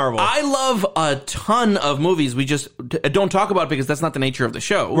 only Marvel. I love a ton of movies. We just don't talk about it because that's not the nature of the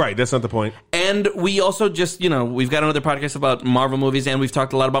show. Right. That's not the point. And we also just, we've got another podcast about Marvel movies, and we've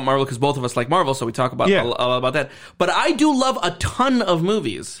talked a lot about Marvel because both of us like Marvel, so we talk about a lot about that. But I do love a ton of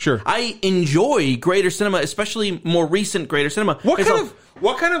movies. Sure. I enjoy greater cinema, especially more recent greater cinema.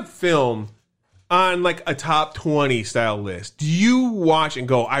 What kind of film on like a top 20 style list do you watch and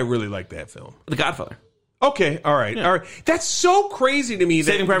go, I really like that film? The Godfather. Okay, all right. That's so crazy to me.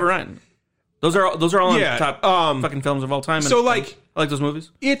 Saving Private Ryan. Those are all on top fucking films of all time. So, I like those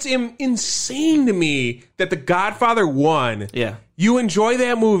movies. It's insane to me that The Godfather 1. Yeah. You enjoy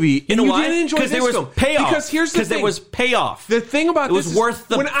that movie. You know why? Didn't enjoy this film. Payoff. Because here's the thing. There was payoff. The thing about this was worth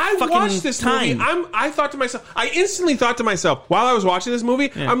the when I fucking watched this time. movie, I instantly thought to myself, while I was watching this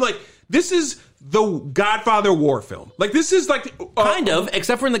movie, I'm like, this is the Godfather war film. Like, this is like... kind of,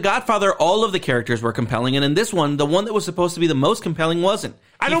 except for in The Godfather, all of the characters were compelling, and in this one, the one that was supposed to be the most compelling wasn't.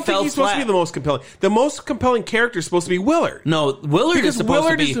 I don't think he's supposed to be the most compelling. The most compelling character is supposed to be Willard. No, Willard is supposed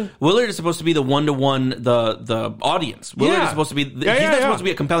to be the one-to-one, the audience. Willard is supposed to be... he's not supposed to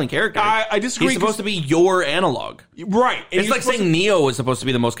be a compelling character. I disagree. He's supposed to be your analog. Right. And it's like saying Neo is supposed to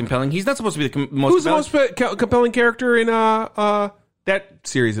be the most compelling. He's not supposed to be the most compelling. Who's the most compelling character in that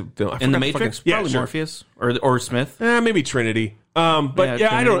series of films? In The Matrix? Probably Morpheus or Smith. Maybe Trinity. Trinity,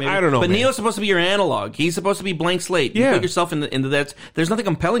 I don't know. But man. Neo's supposed to be your analog. He's supposed to be blank slate. You put yourself into that. There's nothing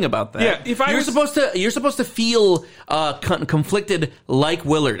compelling about that. Yeah, you're supposed to feel conflicted like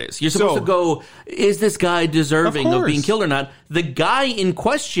Willard is. You're supposed to go, is this guy deserving of being killed or not? The guy in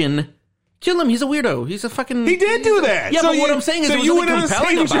question, kill him. He's a weirdo. He's a fucking... He did do that. Yeah, but what I'm saying is there was nothing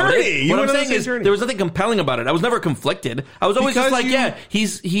compelling about it. What I'm saying is there was nothing compelling about it. I was never conflicted. I was always just like,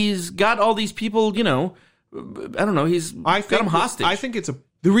 he's got all these people, I don't know. Got him hostage. I think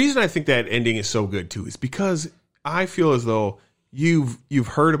the reason I think that ending is so good too is because I feel as though you've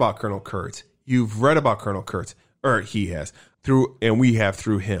heard about Colonel Kurtz, you've read about Colonel Kurtz, or he has and we have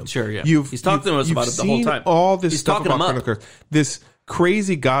through him. Sure, yeah. He's talked to us about it the whole time. All this stuff about Colonel Kurtz, this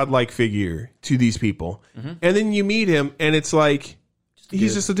crazy godlike figure to these people, and then you meet him, and it's like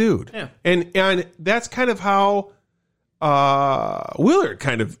he's just a dude. Yeah, and that's kind of how Willard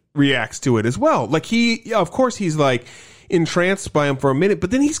kind of reacts to it as well. Like of course he's like entranced by him for a minute, but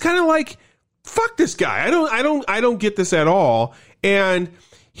then he's kind of like, fuck this guy. I don't get this at all. And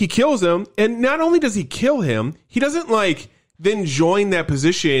he kills him. And not only does he kill him, he doesn't like then join that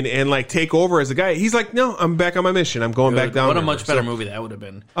position and like take over as a guy. He's like, no, I'm back on my mission. I'm going back down. What a much better movie that would have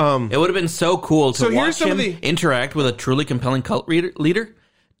been. It would have been so cool to watch him interact with a truly compelling cult leader.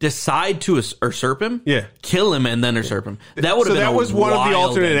 Decide to usurp him, kill him, and then usurp him. That would have been. So that was one of the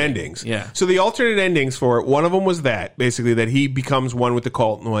alternate endings. Yeah. So the alternate endings for it, one of them was that basically that he becomes one with the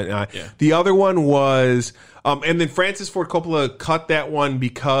cult and whatnot. Yeah. The other one was, and then Francis Ford Coppola cut that one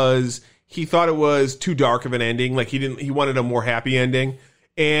because he thought it was too dark of an ending. Like he wanted a more happy ending.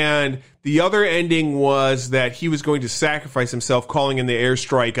 And the other ending was that he was going to sacrifice himself, calling in the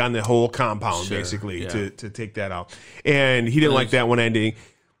airstrike on the whole compound, basically to take that out. And he didn't like that one ending.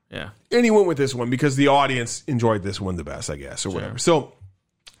 Yeah. And he went with this one because the audience enjoyed this one the best, I guess, or whatever. So,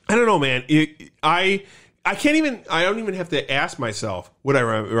 I don't know, man. I don't even have to ask myself, would I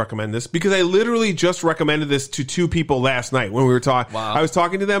recommend this? Because I literally just recommended this to two people last night when we were talking. Wow. I was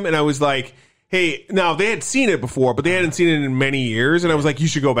talking to them and I was like, hey, now they had seen it before, but they hadn't seen it in many years. And I was like, you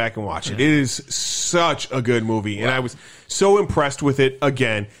should go back and watch it. It is such a good movie. Wow. And I was so impressed with it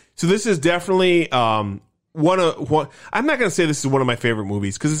again. So this is definitely, one. I'm not going to say this is one of my favorite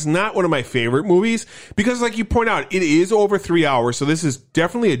movies because it's not one of my favorite movies because, like you point out, it is over 3 hours. So this is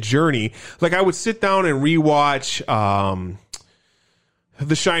definitely a journey. Like I would sit down and rewatch.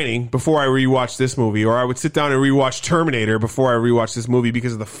 The Shining before I rewatch this movie, or I would sit down and rewatch Terminator before I rewatch this movie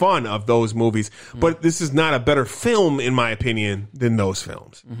because of the fun of those movies. But this is not a better film, in my opinion, than those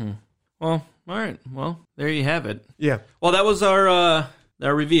films. Mm-hmm. Well, all right. Well, there you have it. Yeah. Well, that was our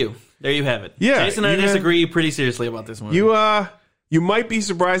review. There you have it. Yeah. Jason and I disagree pretty seriously about this movie. You might be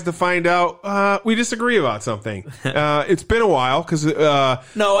surprised to find out we disagree about something. It's been a while because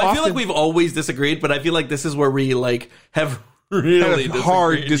no, I feel like we've always disagreed, but I feel like this is where we have really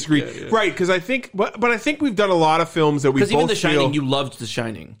hard disagree. Yeah. Right? Because I think, but I think we've done a lot of films that we both even The Shining, you loved The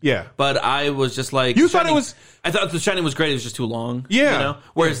Shining. Yeah, but I was just like, you thought it was. I thought The Shining was great. It was just too long. Yeah. You know?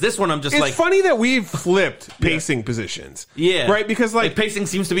 Whereas this one, I'm just it's like... It's funny that we've flipped pacing positions. Yeah. Right? Because like pacing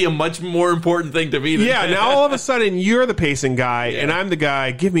seems to be a much more important thing to me. Yeah. Now all of a sudden you're the pacing guy and I'm the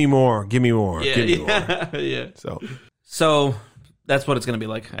guy. Give me more. Give me more. Yeah. Give me more. Yeah. So that's what it's going to be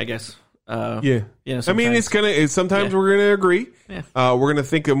like, I guess. Yeah. Sometimes. I mean, sometimes we're gonna agree. Yeah. We're gonna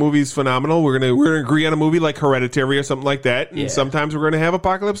think a movie's phenomenal. We're gonna agree on a movie like Hereditary or something like that. And sometimes we're gonna have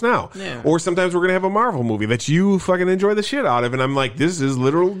Apocalypse Now. Yeah. Or sometimes we're gonna have a Marvel movie that you fucking enjoy the shit out of. And I'm like, this is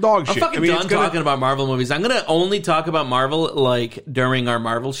literal dog shit. I'm fucking done talking about Marvel movies. I'm gonna only talk about Marvel like during our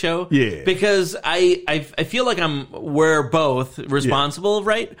Marvel show. Yeah. Because I feel like we're both responsible,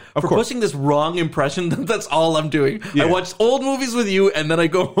 right? For pushing this wrong impression that that's all I'm doing. Yeah. I watch old movies with you and then I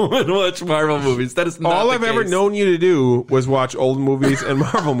go home and watch Marvel movies. That is not all the I've case. ever known you to do was watch old movies and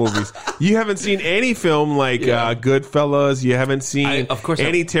Marvel movies. You haven't seen any film like Goodfellas. You haven't seen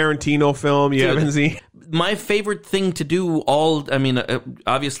any Tarantino film. You haven't seen. My favorite thing to do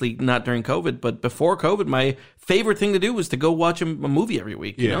obviously not during COVID, but before COVID, my favorite thing to do was to go watch a movie every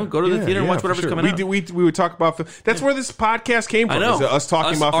week. You know, go to the theater and watch whatever's coming out. We would talk about film. That's where this podcast came from. I know. Us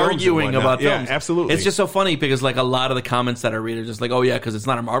talking about films arguing about films. Yeah, absolutely. It's just so funny because like a lot of the comments that I read are just like, oh yeah, because it's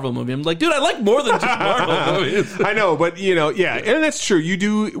not a Marvel movie. I'm like, dude, I like more than just Marvel movies. I know, but and that's true. You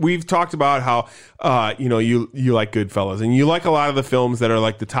do. We've talked about how you like Goodfellas and you like a lot of the films that are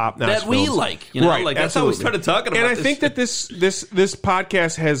like the top notch that we films. like. Right, like that's how we started talking about. And I think that this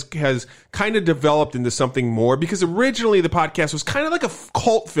podcast has kind of developed into something more because originally the podcast was kind of like a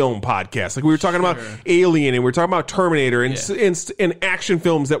cult film podcast. Like we were talking about Alien and we were talking about Terminator and action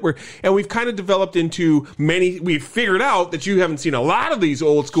films and we've kind of developed into we've figured out that you haven't seen a lot of these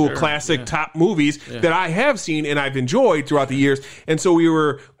old school classic top movies that I have seen and I've enjoyed throughout the years. And so we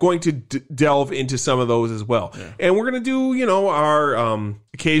were going to delve into some of those as well. Yeah. And we're going to do, our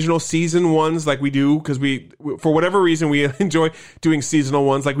occasional season ones like we do because for whatever reason, we enjoy doing seasonal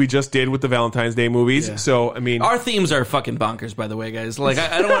ones like we just did with the Valentine's Day movies. Yeah. So, I mean... Our themes are fucking bonkers, by the way, guys. Like,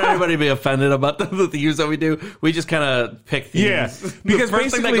 I don't want anybody to be offended about the themes that we do. We just kind of pick themes. Yeah. Because the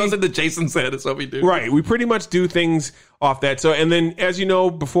first thing that goes into Jason's head is what we do. Right. We pretty much do things off that. So, and then, as you know,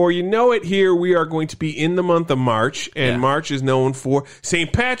 before you know it here, we are going to be in the month of March, and March is known for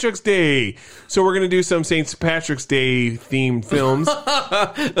St. Patrick's Day. So we're going to do some St. Patrick's Day themed films.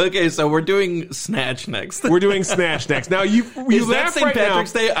 Okay, so we're doing Snatch next. We're doing Snatch next. Now, you is that St.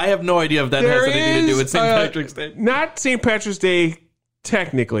 Patrick's Day? I have no idea if that has anything to do with St. Patrick's Day. Not St. Patrick's Day,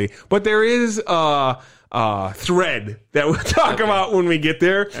 technically, but there is thread that we'll talk about when we get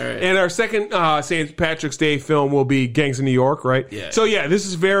there. Right. And our second St. Patrick's Day film will be Gangs of New York, right? Yeah. So, this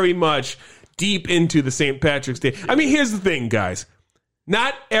is very much deep into the St. Patrick's Day. I mean, here's the thing, guys.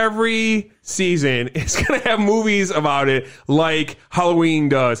 Not every season is going to have movies about it like Halloween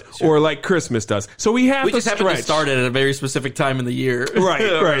does or like Christmas does. So we just happen to start it at a very specific time in the year.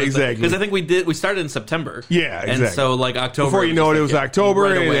 Right, exactly. Because I think we started in September. Yeah, exactly. And so like October. Before you know it, was October,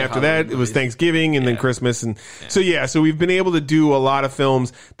 right, and after that it was Thanksgiving and then Christmas. And so we've been able to do a lot of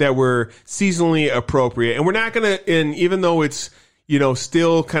films that were seasonally appropriate. And we're not going to, and even though it's,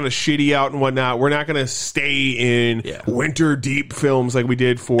 still kind of shitty out and whatnot, we're not going to stay in winter deep films like we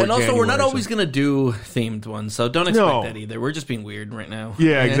did for And also, January, we're not always going to do themed ones, so don't expect that either. We're just being weird right now.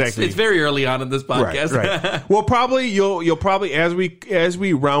 Yeah, exactly. It's very early on in this podcast. Right. Well, probably you'll probably as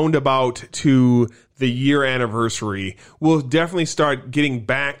we round about to the year anniversary, we'll definitely start getting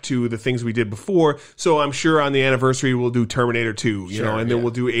back to the things we did before. So I'm sure on the anniversary we'll do Terminator 2, and then we'll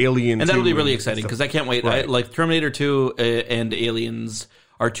do Alien 2. And that'll be really exciting because I can't wait. Right. Like Terminator 2 and Aliens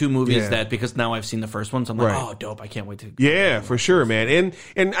are two movies that, because now I've seen the first one, so I'm like, oh, dope, I can't wait to... Yeah, for sure, man.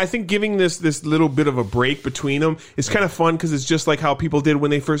 And I think giving this little bit of a break between them is kind of fun because it's just like how people did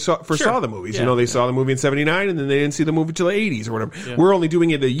when they first saw the movies. Yeah. They saw the movie in 79 and then they didn't see the movie till the 80s or whatever. Yeah. We're only doing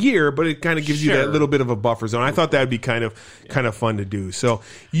it a year, but it kind of gives you that little bit of a buffer zone. I thought that would be kind of fun to do. So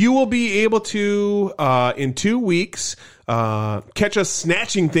you will be able to, in 2 weeks, catch us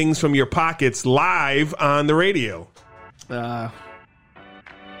snatching things from your pockets live on the radio.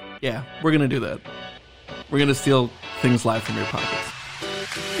 Yeah, we're going to do that. We're going to steal things live from your pockets.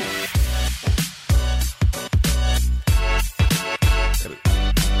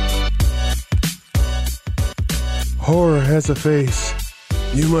 Horror has a face.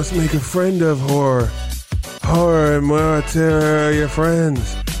 You must make a friend of horror. Horror and more terror are your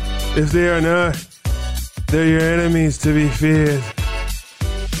friends. If they are not, they're your enemies to be feared.